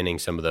backwards planning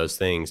some of those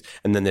things.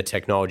 And then the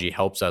technology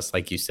helps us,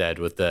 like you said,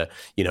 with the,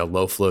 you know,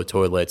 low flow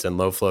toilets and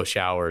low flow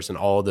showers and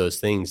all of those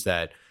things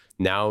that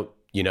now,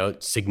 you know,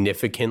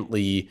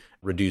 significantly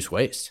reduce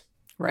waste.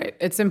 Right.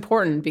 It's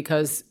important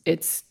because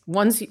it's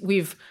once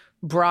we've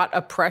brought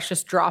a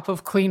precious drop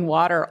of clean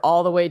water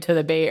all the way to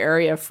the Bay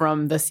Area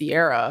from the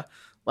Sierra,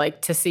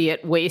 like to see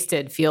it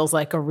wasted feels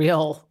like a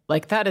real,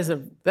 like that is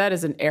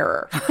an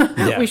error.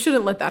 Yeah. We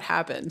shouldn't let that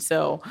happen.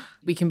 So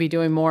we can be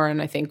doing more. And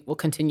I think we'll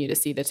continue to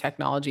see the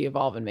technology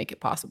evolve and make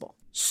it possible.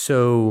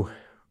 So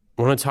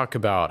I want to talk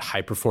about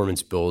high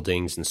performance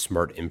buildings and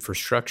smart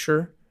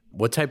infrastructure.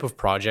 What type of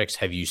projects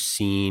have you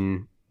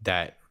seen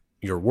that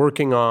you're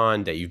working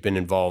on, that you've been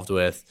involved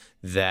with,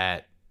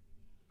 that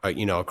are,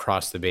 you know,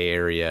 across the Bay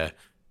Area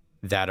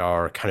that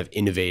are kind of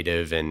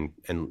innovative and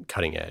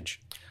cutting edge?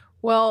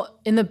 Well,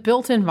 in the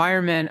built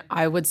environment,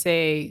 I would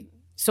say,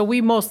 so we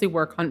mostly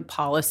work on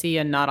policy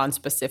and not on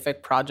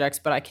specific projects,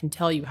 but I can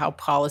tell you how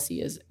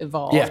policy has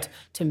evolved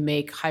to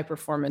make high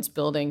performance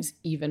buildings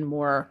even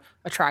more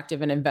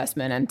attractive in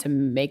investment and to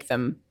make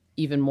them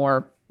even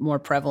more more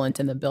prevalent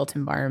in the built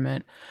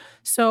environment.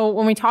 So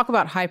when we talk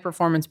about high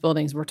performance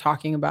buildings, we're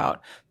talking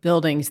about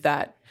buildings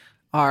that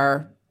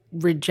are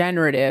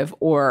regenerative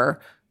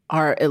or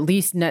are at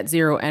least net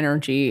zero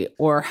energy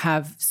or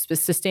have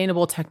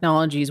sustainable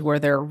technologies where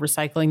they're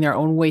recycling their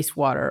own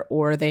wastewater,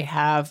 or they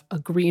have a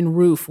green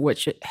roof,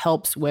 which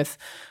helps with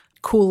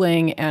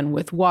cooling and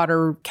with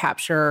water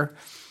capture.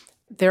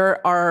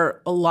 There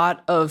are a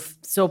lot of,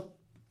 so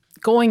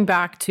going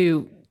back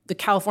to the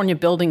California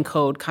Building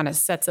Code kind of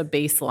sets a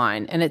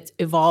baseline, and it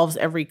evolves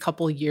every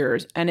couple of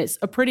years, and it's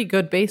a pretty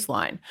good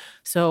baseline.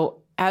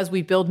 So as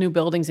we build new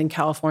buildings in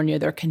California,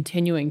 they're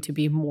continuing to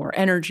be more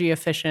energy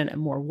efficient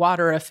and more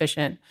water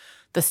efficient.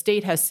 The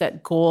state has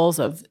set goals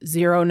of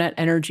zero net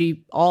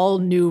energy. All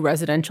new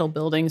residential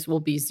buildings will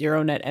be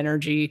zero net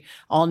energy.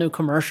 All new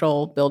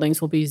commercial buildings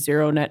will be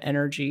zero net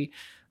energy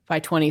by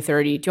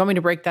 2030. Do you want me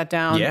to break that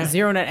down? Yeah.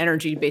 Zero net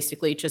energy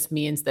basically just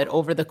means that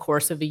over the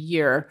course of a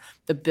year,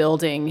 the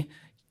building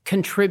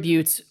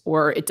contributes,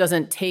 or it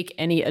doesn't take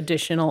any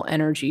additional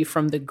energy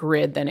from the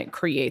grid than it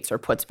creates or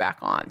puts back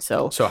on.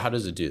 So how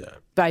does it do that?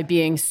 By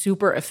being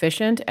super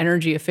efficient,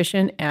 energy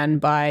efficient, and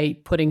by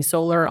putting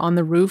solar on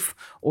the roof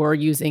or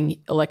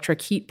using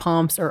electric heat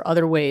pumps or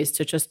other ways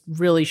to just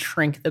really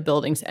shrink the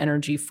building's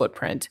energy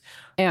footprint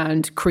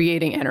and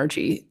creating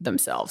energy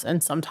themselves,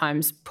 and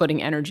sometimes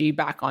putting energy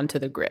back onto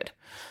the grid.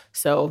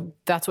 So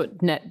that's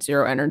what net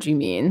zero energy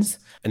means.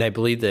 And I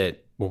believe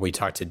that when we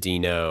talked to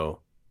Dino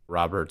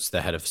Roberts,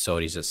 the head of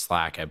facilities at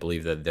Slack, I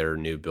believe that their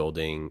new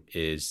building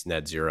is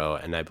net zero,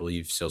 and I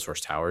believe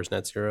Salesforce Tower is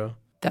net zero.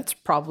 That's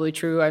probably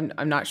true.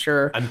 I'm not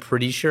sure. I'm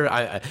pretty sure.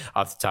 I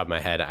off the top of my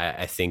head,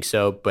 I think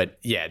so. But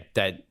yeah,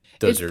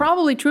 it's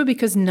probably true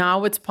because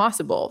now it's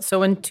possible.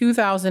 So in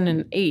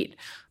 2008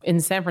 in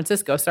San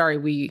Francisco,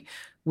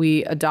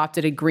 we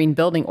adopted a green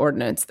building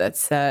ordinance that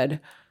said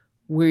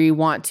we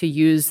want to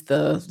use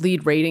the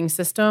LEED rating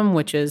system,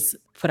 which is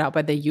put out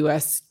by the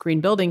U.S. Green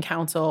Building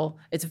Council.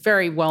 It's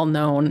very well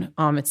known.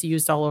 It's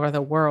used all over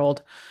the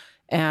world.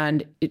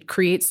 And it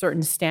creates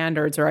certain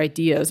standards or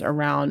ideas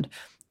around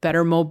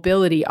better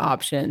mobility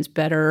options,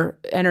 better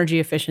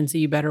energy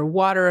efficiency, better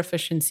water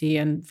efficiency,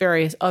 and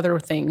various other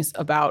things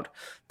about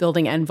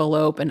building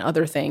envelope and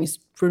other things,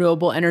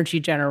 renewable energy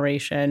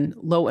generation,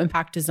 low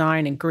impact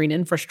design, and green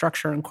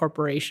infrastructure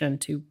incorporation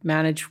to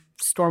manage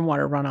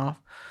stormwater runoff.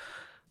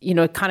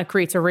 It kind of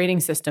creates a rating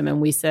system. And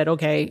we said,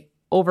 okay,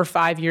 over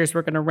 5 years,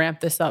 we're going to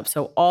ramp this up.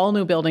 So all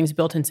new buildings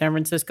built in San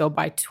Francisco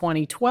by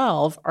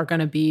 2012 are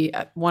going to be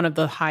at one of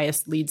the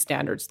highest LEED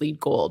standards, LEED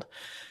Gold.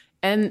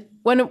 And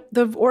when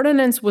the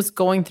ordinance was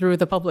going through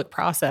the public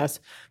process,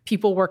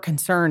 people were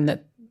concerned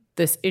that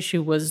this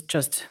issue was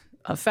just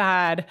a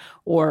fad,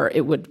 or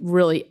it would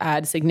really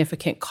add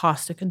significant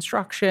cost to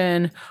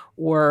construction,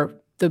 or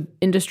the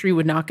industry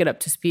would not get up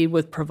to speed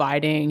with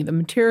providing the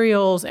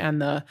materials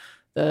and the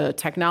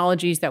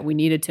technologies that we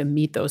needed to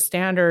meet those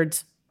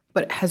standards.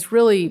 But it has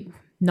really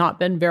not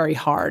been very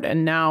hard.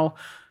 And now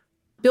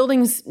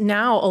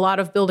a lot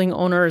of building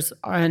owners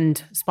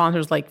and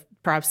sponsors like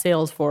perhaps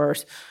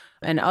Salesforce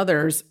and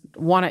others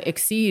want to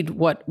exceed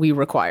what we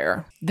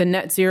require. The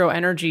net zero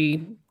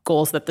energy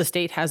goals that the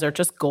state has are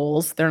just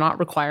goals. They're not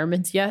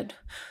requirements yet.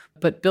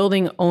 But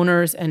building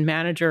owners and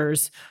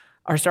managers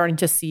are starting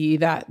to see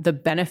that the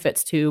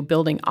benefits to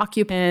building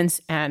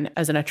occupants and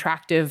as an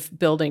attractive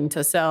building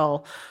to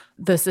sell,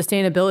 the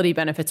sustainability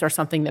benefits are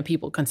something that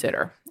people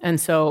consider. And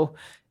so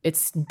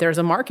there's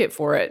a market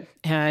for it.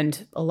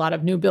 And a lot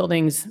of new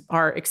buildings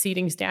are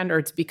exceeding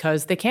standards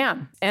because they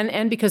can.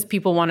 And because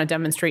people want to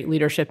demonstrate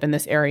leadership in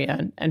this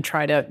area and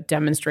try to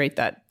demonstrate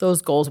that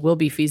those goals will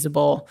be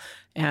feasible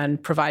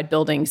and provide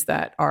buildings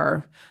that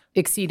are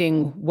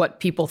exceeding what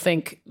people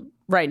think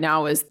right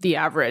now is the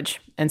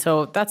average. And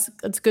so that's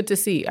good to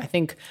see. I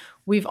think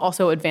we've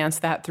also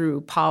advanced that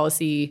through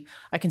policy.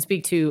 I can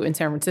speak to in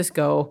San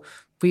Francisco,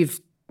 we've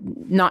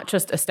not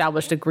just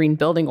established a green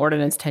building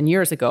ordinance 10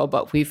 years ago,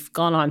 but we've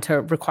gone on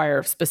to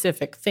require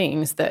specific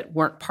things that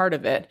weren't part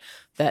of it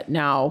that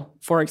now,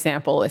 for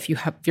example, if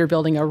you're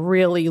building a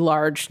really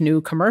large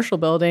new commercial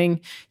building,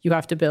 you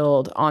have to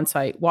build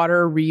on-site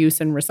water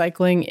reuse and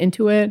recycling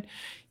into it.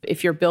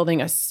 If you're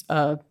building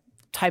a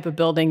type of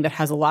building that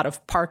has a lot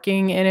of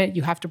parking in it,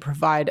 you have to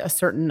provide a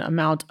certain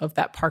amount of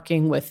that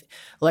parking with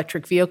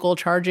electric vehicle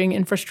charging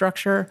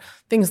infrastructure.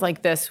 Things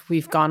like this,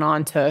 we've gone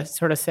on to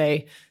sort of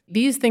say,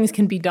 these things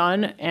can be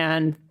done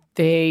and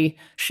they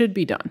should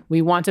be done.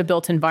 We want a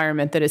built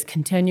environment that is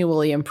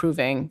continually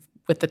improving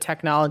with the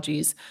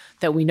technologies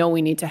that we know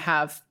we need to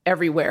have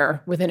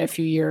everywhere within a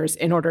few years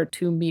in order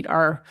to meet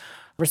our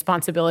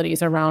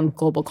responsibilities around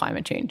global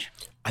climate change.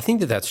 I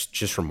think that's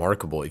just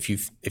remarkable. If you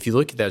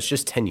look at that, it's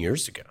just 10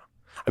 years ago.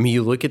 I mean,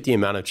 you look at the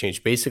amount of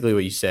change. Basically,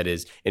 what you said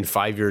is in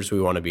 5 years, we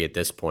want to be at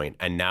this point.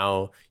 And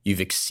now you've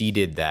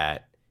exceeded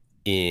that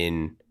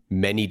in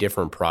many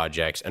different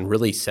projects and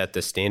really set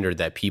the standard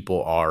that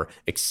people are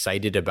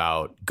excited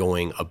about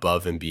going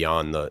above and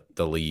beyond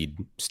the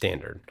LEED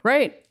standard.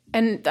 Right.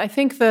 And I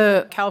think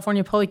the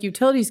California Public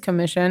Utilities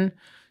Commission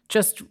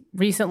just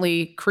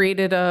recently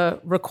created a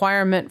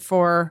requirement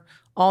for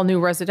all new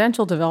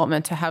residential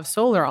development to have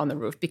solar on the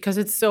roof because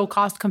it's so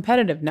cost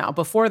competitive now.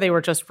 Before, they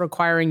were just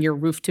requiring your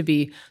roof to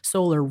be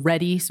solar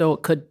ready, so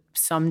it could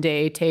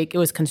someday it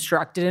was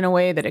constructed in a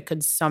way that it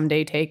could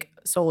someday take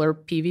a solar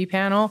PV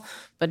panel.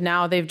 But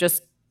now they've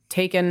just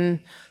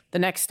taken the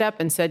next step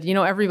and said,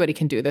 everybody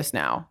can do this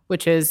now,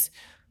 which is,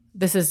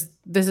 this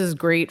is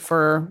great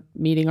for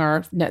meeting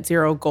our net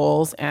zero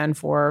goals and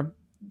for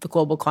the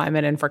global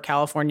climate and for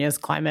California's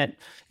climate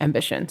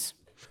ambitions.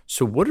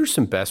 So what are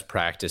some best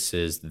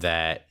practices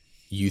that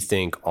you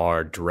think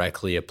are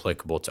directly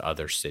applicable to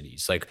other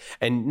cities?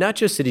 And not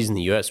just cities in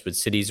the US, but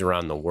cities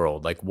around the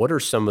world. What are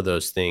some of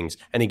those things?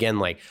 And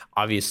again,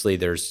 obviously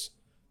there's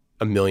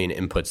a million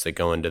inputs that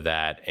go into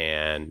that,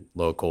 and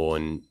local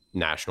and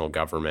national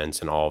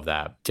governments and all of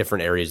that.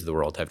 Different areas of the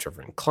world have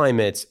different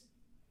climates.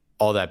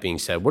 All that being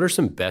said, what are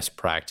some best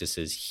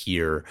practices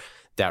here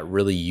that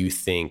really you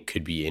think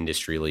could be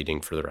industry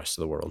leading for the rest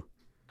of the world?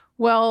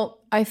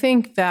 Well, I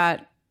think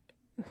that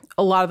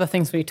a lot of the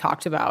things we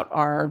talked about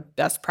are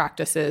best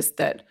practices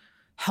that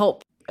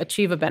help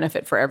achieve a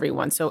benefit for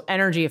everyone. So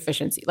energy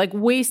efficiency,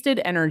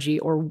 wasted energy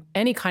or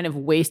any kind of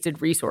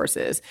wasted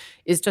resources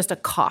is just a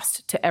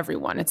cost to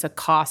everyone. It's a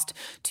cost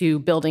to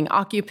building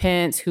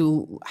occupants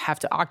who have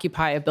to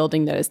occupy a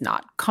building that is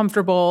not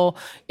comfortable.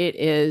 It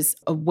is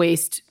a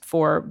waste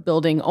for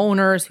building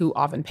owners who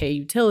often pay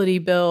utility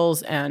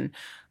bills. And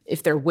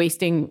if they're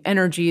wasting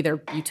energy,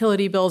 their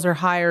utility bills are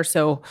higher.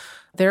 So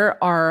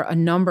there are a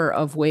number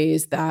of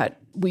ways that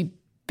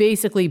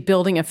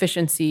building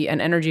efficiency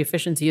and energy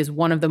efficiency is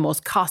one of the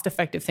most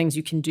cost-effective things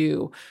you can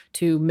do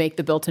to make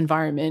the built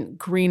environment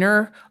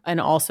greener and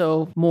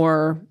also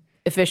more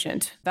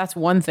efficient. That's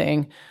one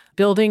thing.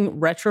 Building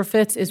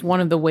retrofits is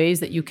one of the ways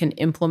that you can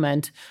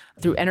implement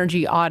through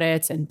energy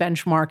audits and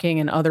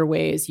benchmarking and other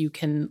ways. You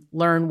can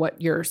learn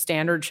what your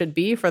standard should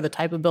be for the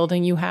type of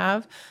building you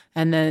have.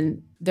 And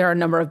then there are a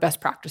number of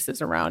best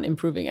practices around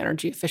improving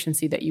energy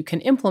efficiency that you can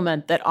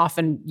implement that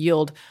often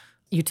yield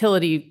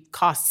utility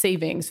cost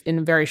savings in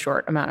a very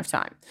short amount of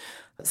time.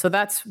 So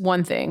that's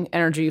one thing,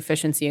 energy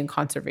efficiency and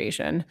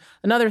conservation.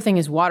 Another thing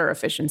is water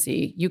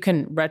efficiency. You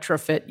can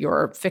retrofit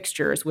your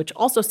fixtures, which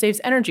also saves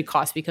energy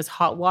costs because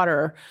hot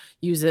water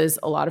uses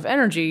a lot of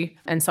energy,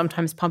 and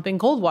sometimes pumping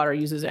cold water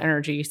uses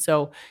energy.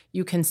 So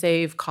you can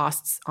save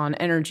costs on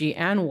energy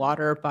and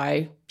water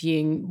by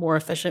being more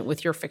efficient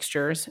with your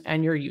fixtures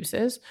and your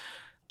uses.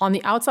 On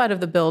the outside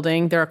of the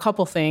building, there are a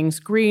couple things.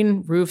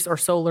 Green roofs or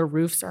solar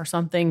roofs are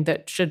something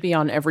that should be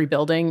on every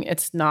building.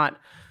 It's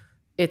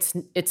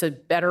a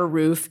better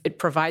roof. It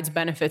provides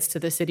benefits to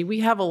the city.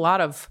 We have a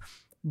lot of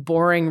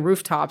boring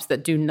rooftops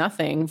that do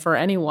nothing for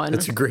anyone.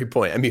 That's a great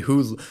point. I mean,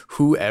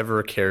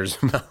 whoever cares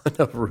about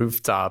a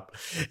rooftop?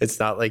 It's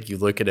not like you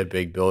look at a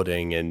big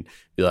building and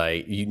be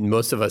like,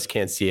 most of us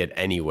can't see it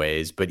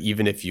anyways, but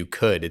even if you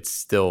could, it's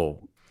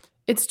still...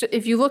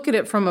 If you look at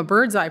it from a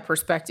bird's eye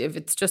perspective,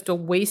 it's just a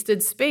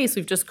wasted space.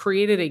 We've just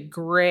created a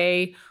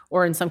gray,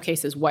 or in some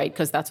cases white,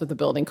 because that's what the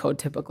building code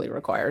typically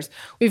requires.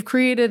 We've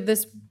created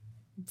this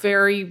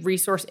very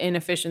resource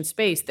inefficient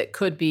space that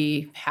could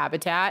be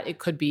habitat. It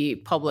could be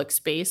public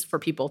space for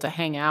people to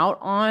hang out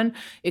on.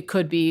 It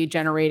could be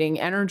generating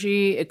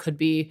energy. It could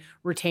be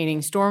retaining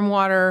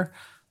stormwater.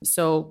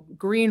 So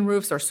green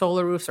roofs or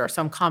solar roofs are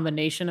some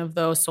combination of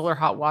those. Solar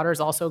hot water is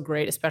also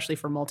great, especially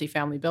for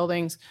multifamily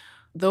buildings.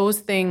 Those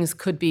things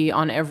could be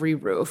on every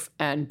roof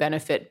and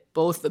benefit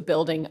both the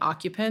building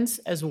occupants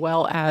as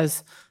well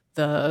as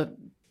there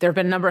have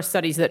been a number of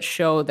studies that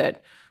show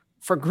that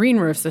for green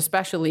roofs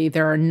especially,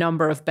 there are a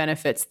number of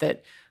benefits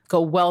that go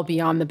well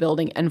beyond the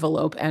building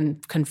envelope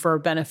and confer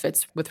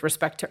benefits with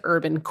respect to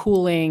urban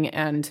cooling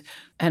and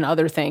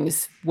other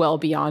things well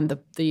beyond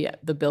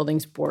the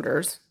building's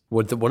borders.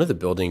 One of the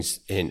buildings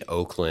in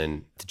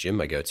Oakland, the gym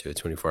I go to,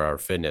 24 Hour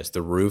Fitness,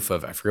 the roof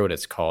of, I forget what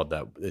it's called,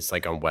 that it's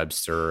on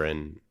Webster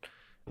and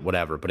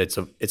whatever, but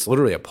it's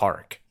literally a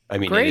park. I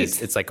mean,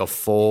 it's like a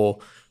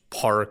full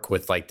park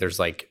with there's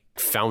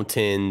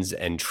fountains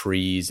and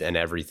trees and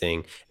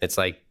everything. It's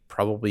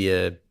probably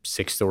a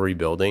 6-story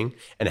building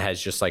and it has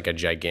just a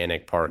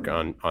gigantic park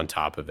on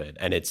top of it.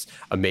 And it's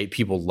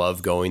people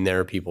love going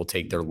there. People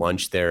take their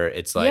lunch there.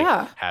 It's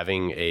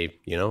having a,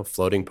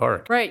 floating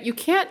park. Right. You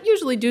can't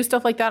usually do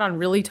stuff like that on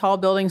really tall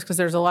buildings because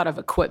there's a lot of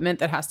equipment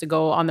that has to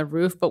go on the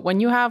roof. But when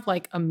you have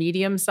a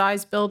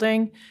medium-sized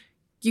building,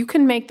 you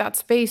can make that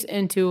space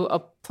into a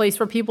place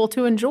for people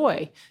to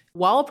enjoy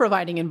while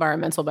providing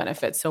environmental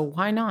benefits. So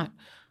why not?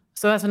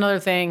 So that's another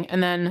thing.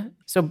 And then,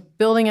 so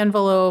building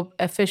envelope,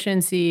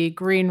 efficiency,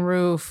 green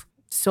roof,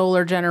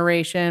 solar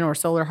generation or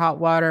solar hot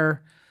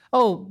water.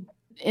 Oh,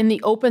 in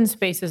the open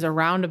spaces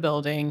around a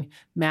building,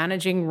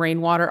 managing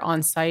rainwater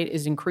on site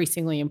is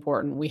increasingly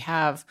important. We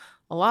have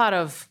in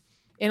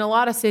a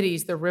lot of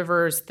cities, the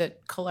rivers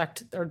that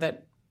collect or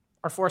that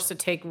are forced to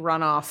take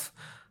runoff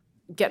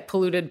get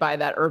polluted by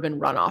that urban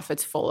runoff.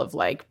 It's full of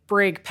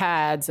brake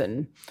pads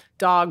and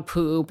dog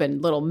poop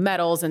and little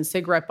metals and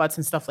cigarette butts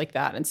and stuff like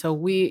that. And so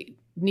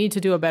need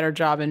to do a better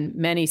job in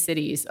many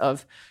cities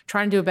of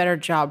trying to do a better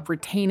job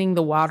retaining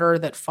the water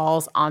that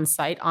falls on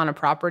site on a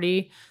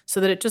property so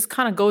that it just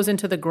kind of goes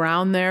into the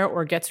ground there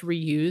or gets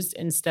reused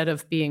instead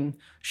of being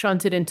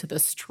shunted into the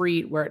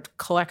street where it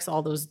collects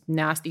all those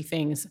nasty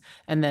things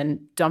and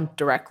then dumped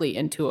directly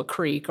into a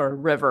creek or a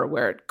river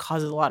where it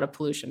causes a lot of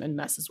pollution and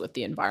messes with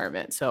the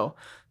environment. So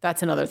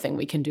that's another thing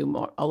we can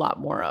do a lot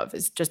more of,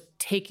 is just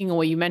taking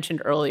away, you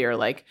mentioned earlier,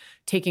 like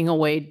taking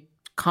away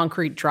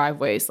concrete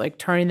driveways, like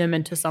turning them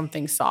into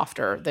something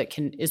softer that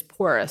is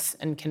porous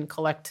and can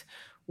collect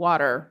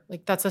water.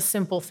 Like that's a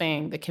simple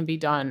thing that can be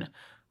done.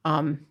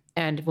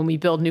 And when we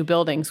build new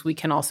buildings, we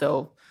can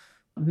also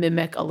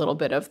mimic a little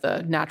bit of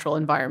the natural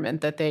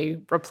environment that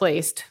they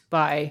replaced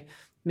by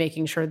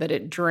making sure that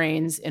it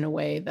drains in a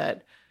way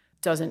that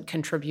doesn't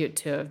contribute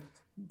to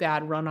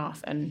bad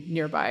runoff and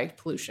nearby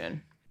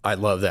pollution. I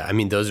love that. I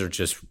mean, those are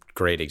just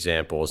great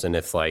examples. And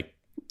if like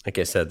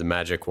I said, the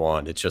magic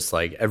wand, it's just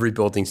like every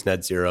building's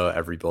net zero,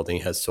 every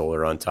building has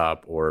solar on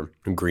top or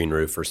a green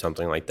roof or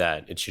something like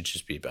that. It should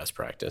just be best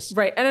practice.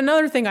 Right. And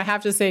another thing I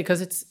have to say,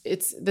 because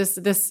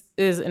this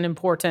is an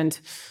important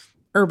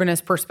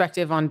urbanist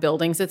perspective on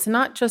buildings. It's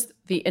not just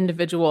the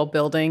individual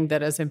building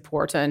that is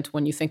important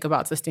when you think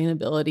about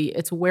sustainability.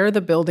 It's where the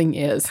building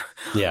is.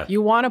 Yeah.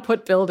 You want to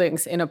put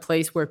buildings in a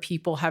place where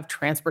people have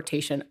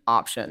transportation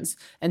options.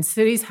 And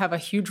cities have a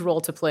huge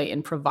role to play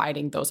in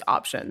providing those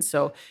options.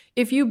 So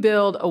if you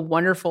build a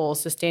wonderful,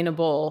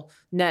 sustainable,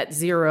 net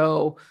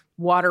zero,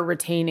 water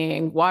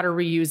retaining, water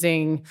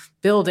reusing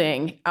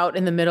building out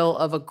in the middle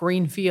of a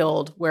green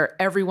field where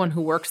everyone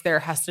who works there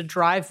has to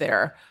drive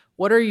there,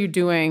 what are you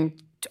doing?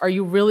 Are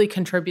you really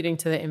contributing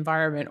to the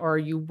environment, or are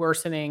you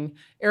worsening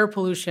air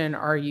pollution?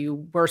 Are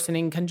you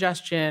worsening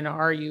congestion?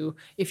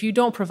 If you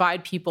don't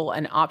provide people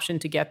an option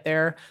to get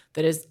there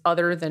that is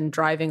other than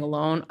driving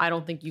alone, I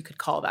don't think you could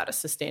call that a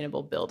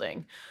sustainable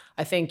building.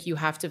 I think you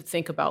have to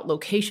think about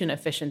location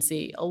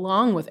efficiency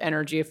along with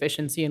energy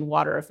efficiency and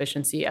water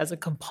efficiency as a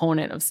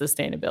component of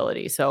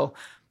sustainability. So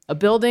a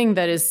building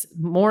that is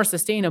more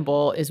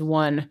sustainable is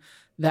one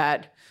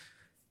that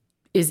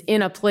is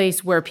in a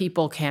place where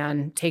people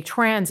can take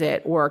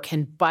transit or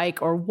can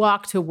bike or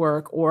walk to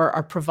work or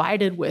are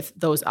provided with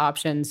those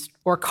options,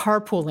 or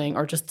carpooling,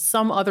 or just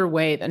some other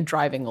way than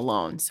driving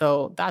alone.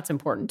 So that's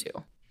important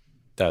too.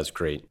 That was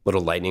great.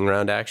 Little lightning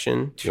round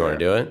action. Do you want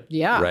to do it?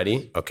 Yeah.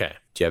 Ready? Okay.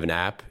 Do you have an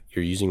app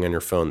you're using on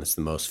your phone that's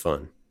the most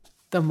fun?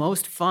 The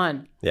most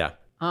fun? Yeah.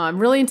 I'm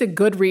really into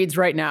Goodreads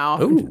right now.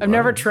 Ooh, I've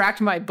never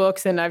tracked my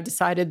books, and I've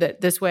decided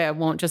that this way I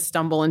won't just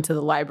stumble into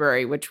the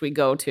library, which we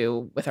go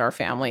to with our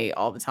family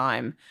all the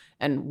time,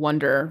 and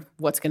wonder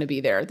what's going to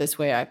be there. This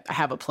way I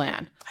have a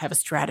plan. I have a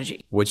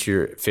strategy. What's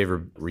your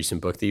favorite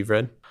recent book that you've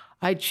read?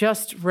 I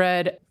just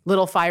read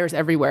Little Fires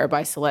Everywhere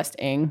by Celeste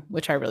Ng,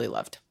 which I really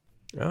loved.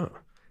 Oh,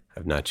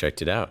 I've not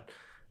checked it out.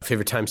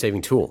 Favorite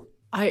time-saving tool?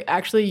 I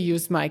actually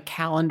use my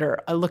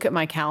calendar. I look at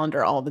my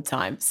calendar all the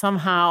time.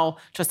 Somehow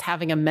just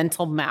having a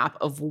mental map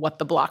of what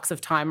the blocks of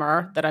time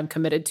are that I'm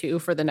committed to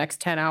for the next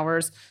 10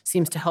 hours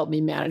seems to help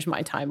me manage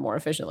my time more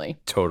efficiently.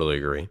 Totally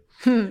agree.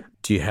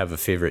 Do you have a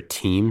favorite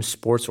team,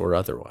 sports or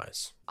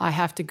otherwise? I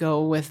have to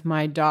go with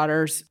my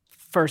daughter's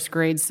first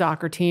grade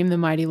soccer team, the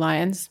Mighty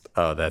Lions.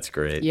 Oh, that's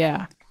great.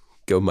 Yeah.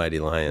 Go Mighty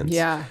Lions.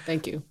 Yeah,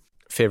 thank you.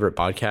 Favorite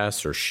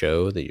podcast or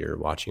show that you're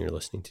watching or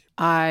listening to?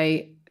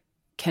 I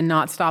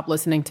cannot stop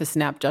listening to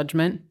Snap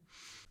Judgment.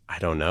 I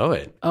don't know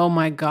it. Oh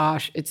my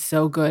gosh, it's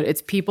so good.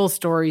 It's people's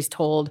stories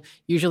told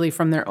usually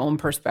from their own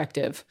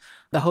perspective.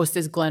 The host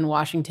is Glenn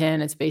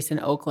Washington. It's based in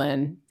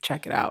Oakland.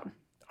 Check it out.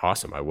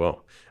 Awesome, I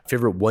will.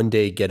 Favorite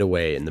one-day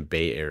getaway in the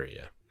Bay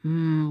Area?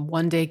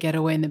 One-day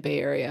getaway in the Bay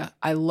Area.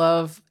 I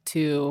love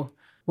to,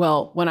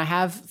 when I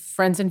have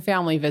friends and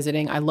family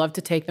visiting, I love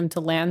to take them to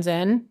Land's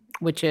End,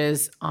 which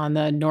is on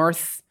the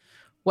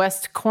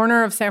northwest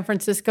corner of San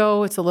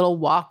Francisco. It's a little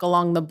walk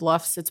along the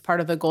bluffs. It's part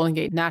of the Golden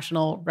Gate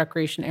National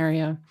Recreation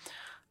Area.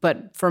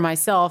 But for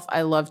myself,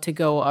 I love to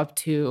go up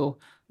to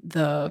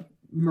the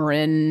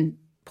Marin,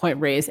 Point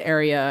Reyes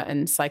area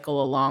and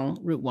cycle along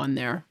Route 1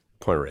 there.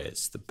 Point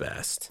Reyes, the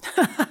best.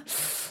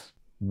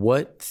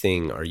 What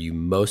thing are you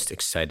most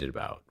excited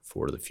about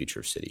for the future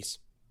of cities?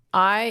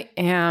 I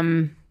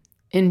am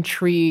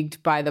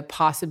intrigued by the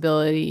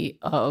possibility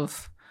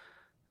of,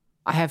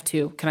 I have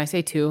two. Can I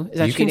say two? Is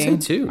that you cheating? You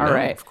can say two. All no,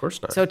 right. Of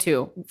course not. So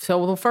two.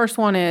 So the first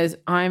one is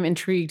I'm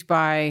intrigued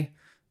by,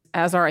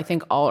 as are I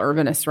think all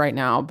urbanists right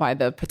now, by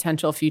the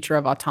potential future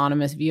of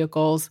autonomous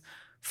vehicles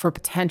for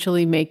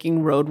potentially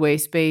making roadway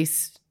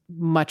space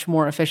much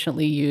more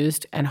efficiently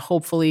used and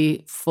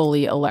hopefully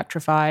fully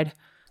electrified.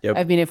 Yep.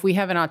 I mean, if we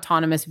have an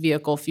autonomous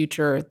vehicle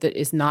future that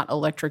is not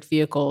electric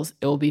vehicles,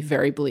 it will be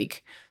very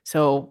bleak.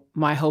 So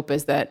my hope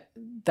is that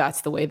that's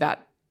the way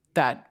that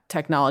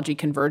technology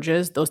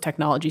converges, those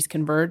technologies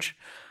converge.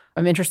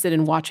 I'm interested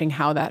in watching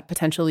how that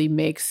potentially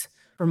makes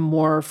for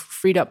more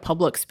freed up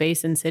public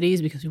space in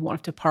cities because we won't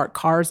have to park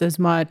cars as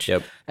much,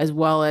 as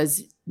well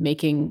as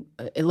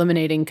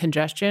eliminating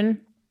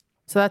congestion.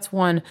 So that's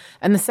one.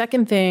 And the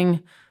second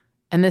thing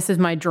and this is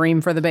my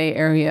dream for the Bay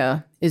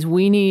Area, is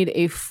we need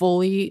a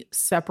fully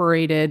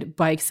separated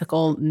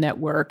bicycle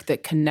network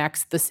that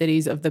connects the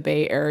cities of the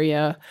Bay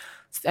Area.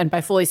 And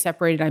by fully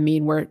separated, I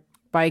mean where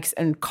bikes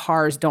and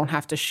cars don't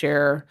have to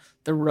share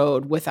the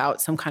road without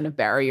some kind of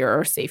barrier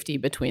or safety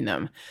between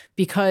them.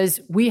 Because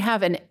we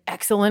have an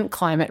excellent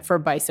climate for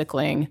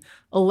bicycling.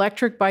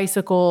 Electric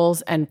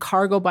bicycles and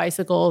cargo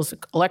bicycles,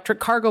 electric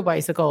cargo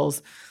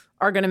bicycles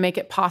are going to make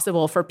it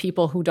possible for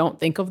people who don't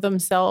think of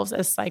themselves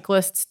as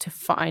cyclists to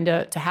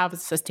have a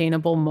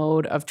sustainable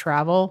mode of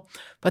travel.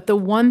 But the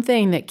one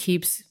thing that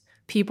keeps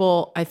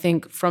people, I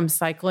think, from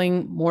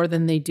cycling more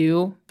than they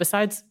do,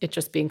 besides it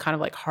just being kind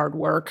of like hard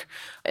work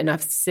in a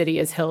city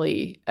as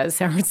hilly as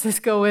San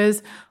Francisco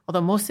is, although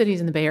most cities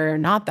in the Bay Area are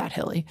not that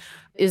hilly,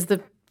 is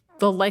the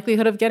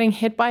likelihood of getting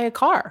hit by a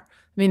car. I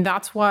mean,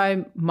 that's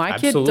why my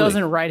kid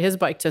doesn't ride his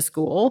bike to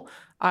school.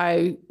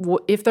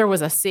 If there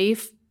was a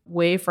safe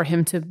way for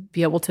him to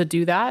be able to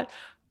do that,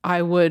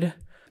 I would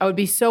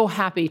be so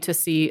happy to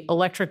see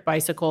electric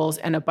bicycles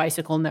and a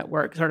bicycle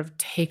network sort of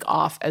take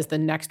off as the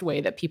next way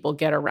that people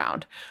get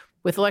around.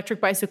 With electric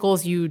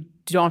bicycles, you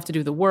don't have to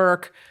do the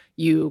work.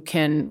 You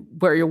can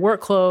wear your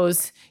work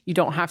clothes. You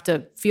don't have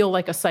to feel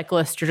like a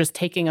cyclist. You're just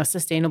taking a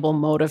sustainable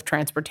mode of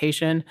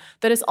transportation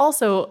that is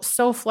also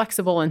so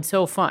flexible and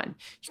so fun.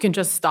 You can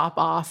just stop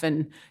off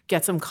and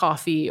get some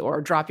coffee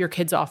or drop your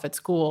kids off at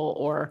school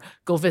or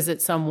go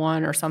visit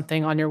someone or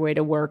something on your way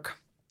to work.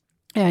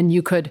 And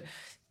you could...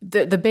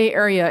 The Bay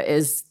Area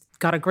is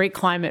got a great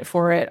climate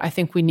for it. I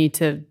think we need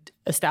to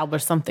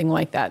establish something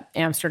like that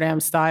Amsterdam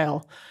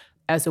style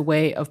as a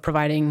way of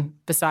providing,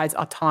 besides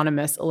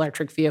autonomous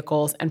electric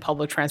vehicles and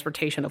public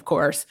transportation, of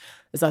course,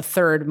 is a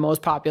third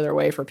most popular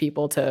way for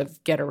people to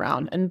get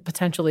around and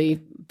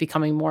potentially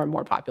becoming more and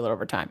more popular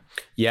over time.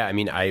 Yeah, I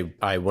mean, I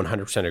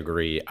 100%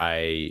 agree.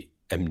 I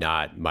am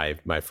not,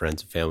 my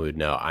friends and family would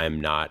know, I am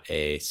not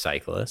a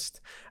cyclist.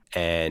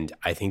 And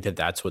I think that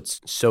that's what's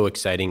so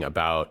exciting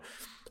about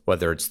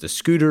whether it's the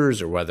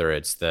scooters or whether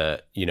it's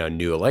the,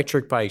 new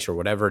electric bikes or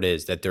whatever it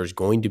is, that there's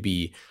going to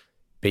be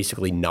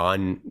basically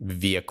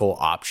non-vehicle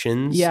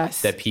options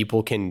that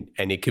people can,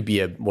 and it could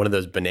be one of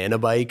those banana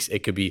bikes.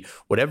 It could be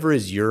whatever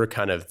is your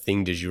kind of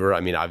thing du jour.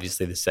 I mean,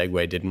 obviously the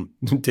Segway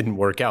didn't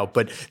work out,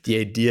 but the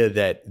idea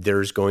that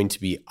there's going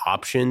to be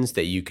options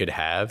that you could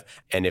have,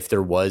 and if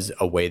there was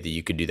a way that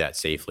you could do that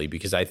safely,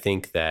 because I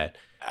think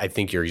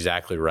you're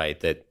exactly right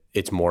that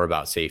it's more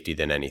about safety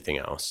than anything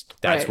else.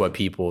 That's why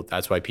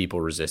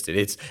people resist it.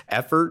 It's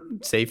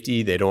effort,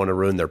 safety. They don't want to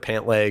ruin their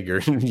pant leg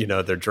or,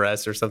 their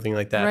dress or something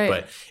like that. Right.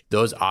 But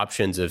those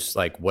options of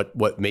like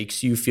what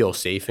makes you feel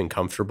safe and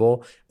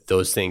comfortable,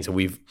 those things.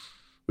 We've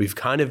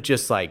kind of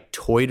just like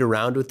toyed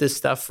around with this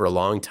stuff for a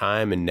long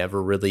time and never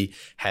really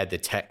had the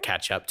tech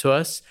catch up to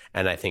us.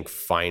 And I think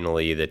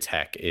finally the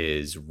tech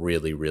is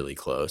really, really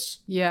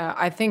close. Yeah,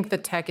 I think the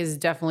tech is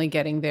definitely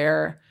getting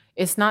there.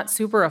 It's not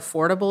super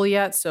affordable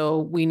yet, so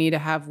we need to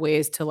have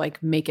ways to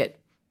like make it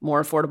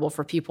more affordable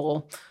for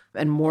people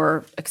and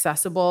more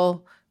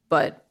accessible.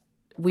 But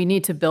we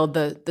need to build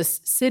the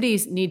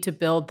cities need to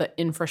build the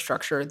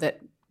infrastructure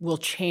that will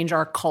change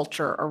our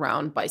culture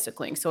around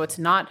bicycling. So it's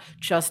not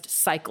just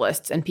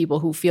cyclists and people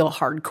who feel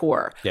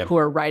hardcore who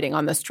are riding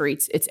on the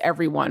streets. It's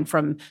everyone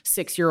from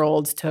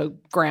 6-year-olds to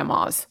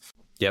grandmas.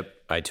 Yep,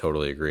 I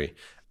totally agree.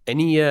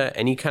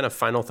 Any kind of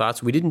final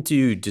thoughts? We didn't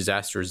do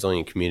disaster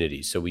resilient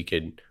communities, so we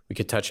could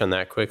touch on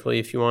that quickly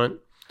if you want.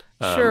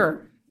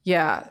 Sure.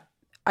 Yeah.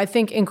 I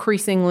think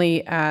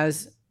increasingly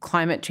as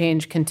climate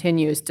change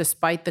continues,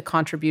 despite the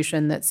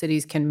contribution that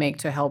cities can make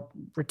to help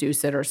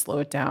reduce it or slow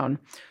it down,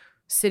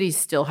 cities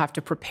still have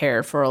to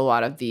prepare for a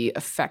lot of the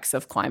effects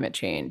of climate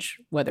change,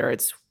 whether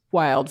it's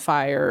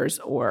wildfires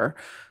or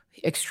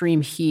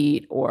extreme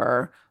heat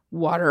or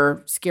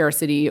water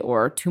scarcity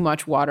or too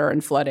much water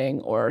and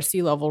flooding or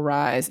sea level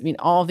rise. I mean,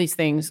 all of these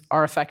things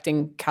are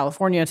affecting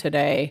California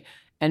today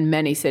and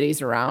many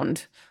cities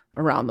around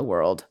the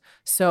world.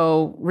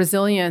 So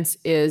resilience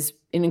is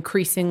an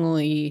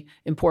increasingly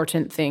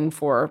important thing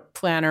for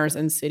planners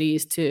and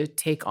cities to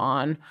take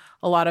on.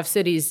 A lot of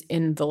cities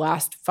in the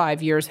last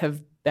 5 years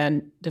have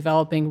been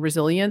developing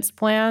resilience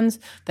plans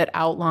that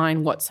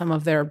outline what some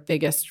of their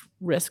biggest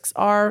risks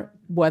are,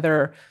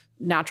 whether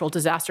natural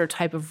disaster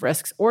type of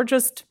risks or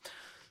just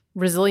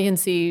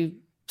resiliency,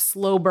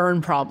 slow burn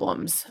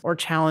problems or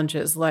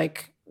challenges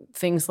like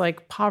things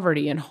like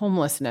poverty and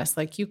homelessness.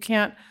 Like you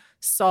can't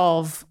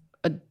solve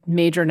a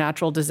major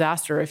natural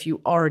disaster if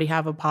you already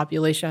have a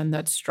population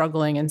that's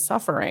struggling and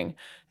suffering.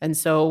 And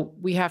so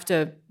we have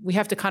to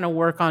kind of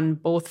work on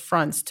both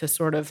fronts to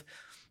sort of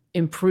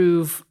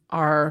improve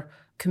our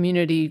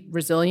community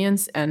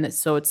resilience. And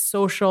so it's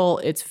social,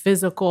 it's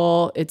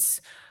physical,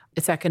 it's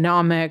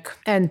economic.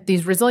 And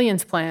these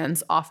resilience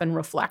plans often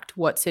reflect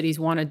what cities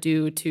want to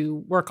do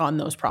to work on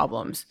those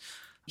problems.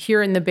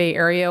 Here in the Bay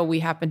Area, we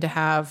happen to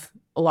have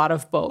a lot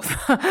of both.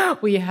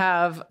 We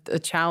have a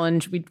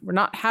challenge. We're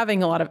not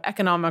having a lot of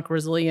economic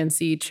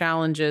resiliency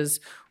challenges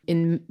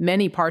in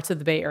many parts of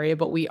the Bay Area,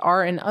 but we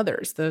are in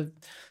others. The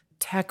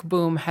tech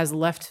boom has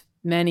left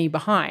many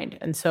behind.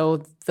 And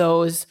so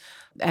those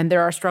And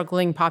there are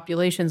struggling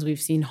populations.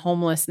 We've seen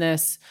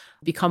homelessness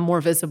become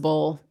more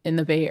visible in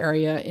the Bay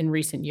Area in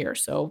recent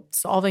years. So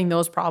solving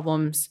those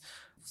problems,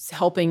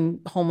 helping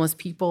homeless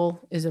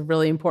people is a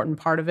really important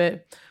part of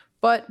it.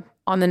 But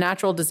on the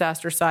natural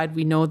disaster side,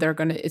 we know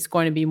it's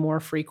going to be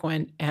more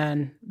frequent,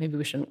 and maybe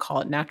we shouldn't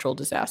call it natural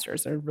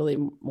disasters. They're really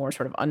more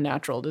sort of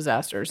unnatural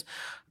disasters.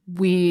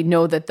 We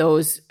know that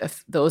those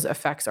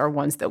effects are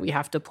ones that we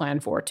have to plan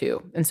for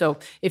too. And so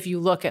if you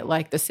look at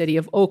like the city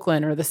of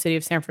Oakland or the city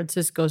of San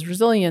Francisco's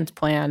resilience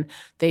plan,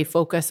 they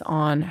focus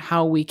on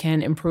how we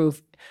can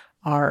improve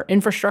our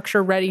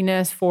infrastructure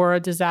readiness for a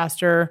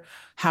disaster,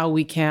 how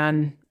we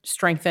can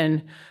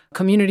strengthen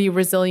community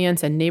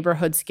resilience and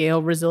neighborhood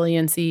scale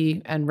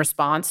resiliency and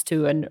response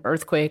to an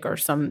earthquake or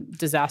some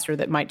disaster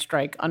that might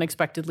strike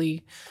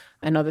unexpectedly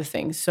and other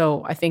things.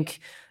 So I think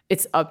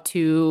it's up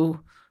to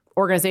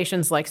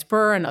organizations like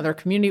SPUR and other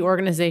community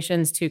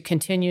organizations to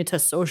continue to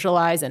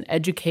socialize and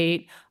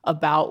educate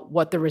about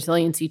what the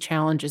resiliency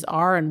challenges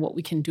are and what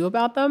we can do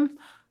about them.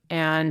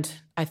 And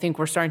I think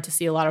we're starting to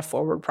see a lot of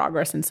forward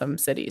progress in some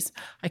cities.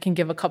 I can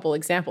give a couple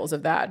examples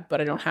of that, but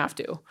I don't have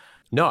to.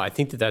 No, I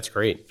think that's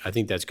great. I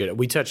think that's good.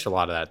 We touched a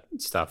lot of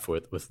that stuff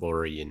with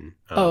Lori and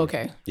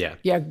okay.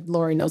 Yeah.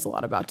 Lori knows a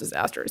lot about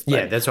disasters.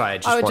 Yeah, that's why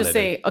I would just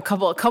say a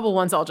couple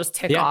ones I'll just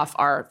tick off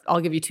I'll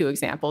give you two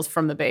examples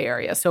from the Bay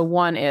Area. So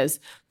one is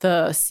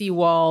the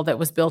seawall that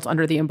was built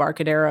under the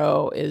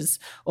Embarcadero is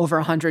over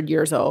 100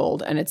 years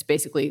old, and it's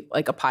basically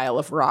like a pile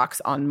of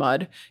rocks on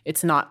mud.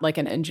 It's not like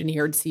an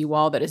engineered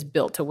seawall that is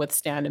built to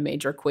withstand a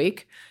major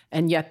quake.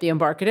 And yet the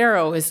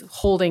Embarcadero is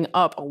holding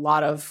up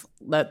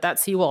that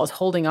seawall is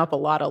holding up a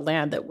lot of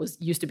land that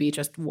used to be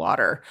just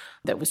water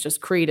that was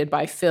just created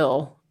by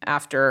fill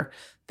after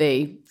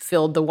they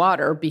filled the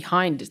water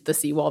behind the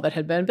seawall that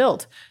had been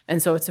built.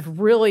 And so it's a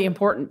really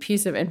important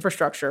piece of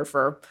infrastructure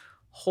for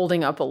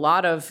holding up a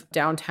lot of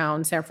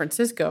downtown San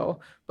Francisco,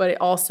 but it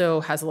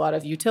also has a lot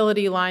of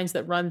utility lines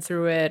that run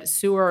through it,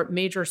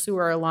 major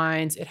sewer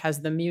lines. It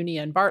has the Muni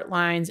and BART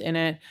lines in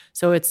it.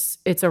 So it's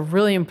a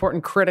really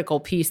important critical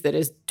piece that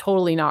is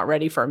totally not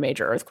ready for a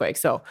major earthquake.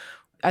 So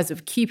as a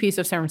key piece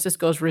of San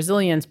Francisco's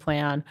resilience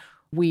plan,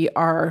 we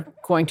are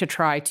going to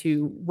try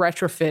to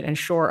retrofit and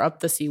shore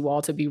up the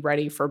seawall to be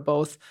ready for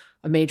both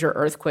a major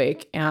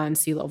earthquake and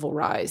sea level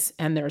rise.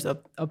 And there's a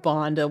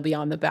bond that'll be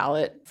on the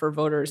ballot for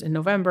voters in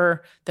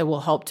November that will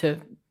help to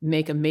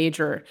make a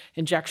major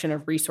injection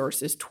of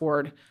resources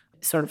toward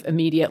sort of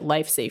immediate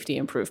life safety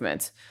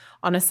improvements.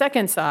 On a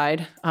second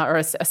side, or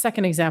a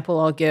second example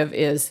I'll give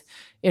is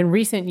in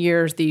recent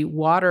years, the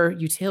water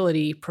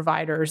utility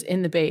providers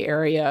in the Bay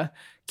Area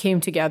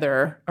came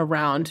together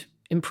around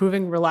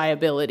improving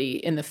reliability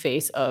in the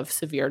face of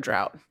severe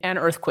drought and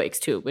earthquakes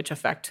too, which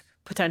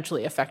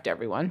potentially affect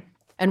everyone.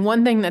 And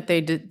one thing that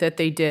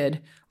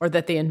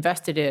they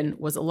invested in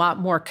was a lot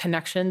more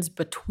connections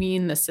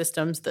between the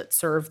systems that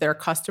serve their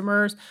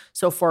customers.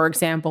 So for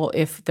example,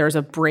 if there's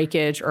a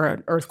breakage or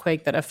an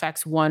earthquake that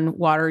affects one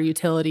water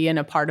utility in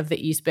a part of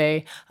the East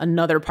Bay,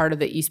 another part of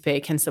the East Bay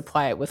can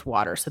supply it with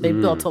water. So they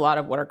built a lot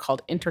of what are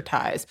called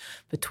interties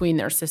between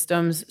their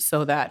systems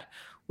so that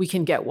we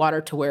can get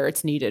water to where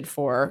it's needed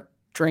for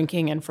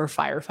drinking and for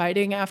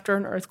firefighting after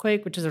an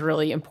earthquake, which is a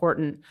really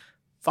important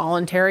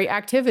voluntary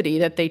activity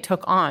that they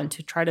took on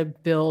to try to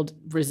build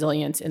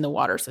resilience in the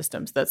water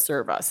systems that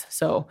serve us.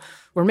 So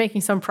we're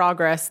making some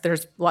progress.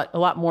 There's a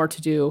lot more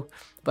to do,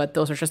 but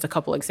those are just a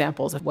couple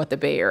examples of what the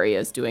Bay Area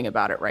is doing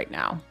about it right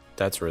now.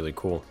 That's really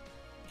cool.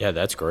 Yeah,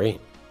 that's great.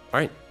 All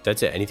right,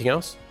 that's it. Anything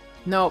else?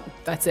 Nope,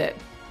 that's it.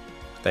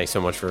 Thanks so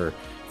much for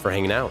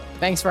hanging out.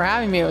 Thanks for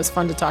having me. It was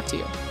fun to talk to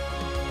you.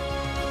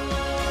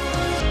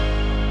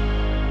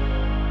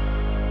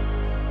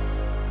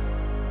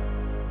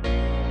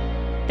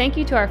 Thank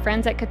you to our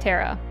friends at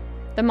Katerra.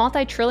 The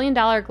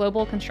multi-trillion-dollar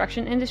global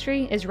construction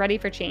industry is ready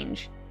for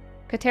change.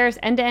 Katerra's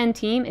end-to-end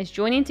team is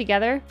joining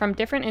together from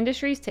different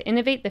industries to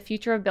innovate the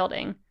future of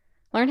building.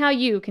 Learn how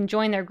you can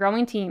join their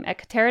growing team at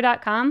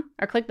Katerra.com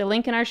or click the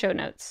link in our show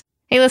notes.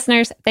 Hey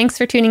listeners, thanks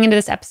for tuning into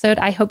this episode.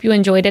 I hope you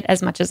enjoyed it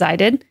as much as I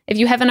did. If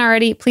you haven't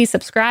already, please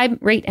subscribe,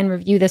 rate, and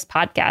review this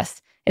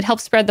podcast. It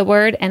helps spread the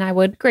word, and I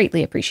would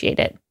greatly appreciate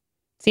it.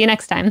 See you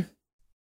next time.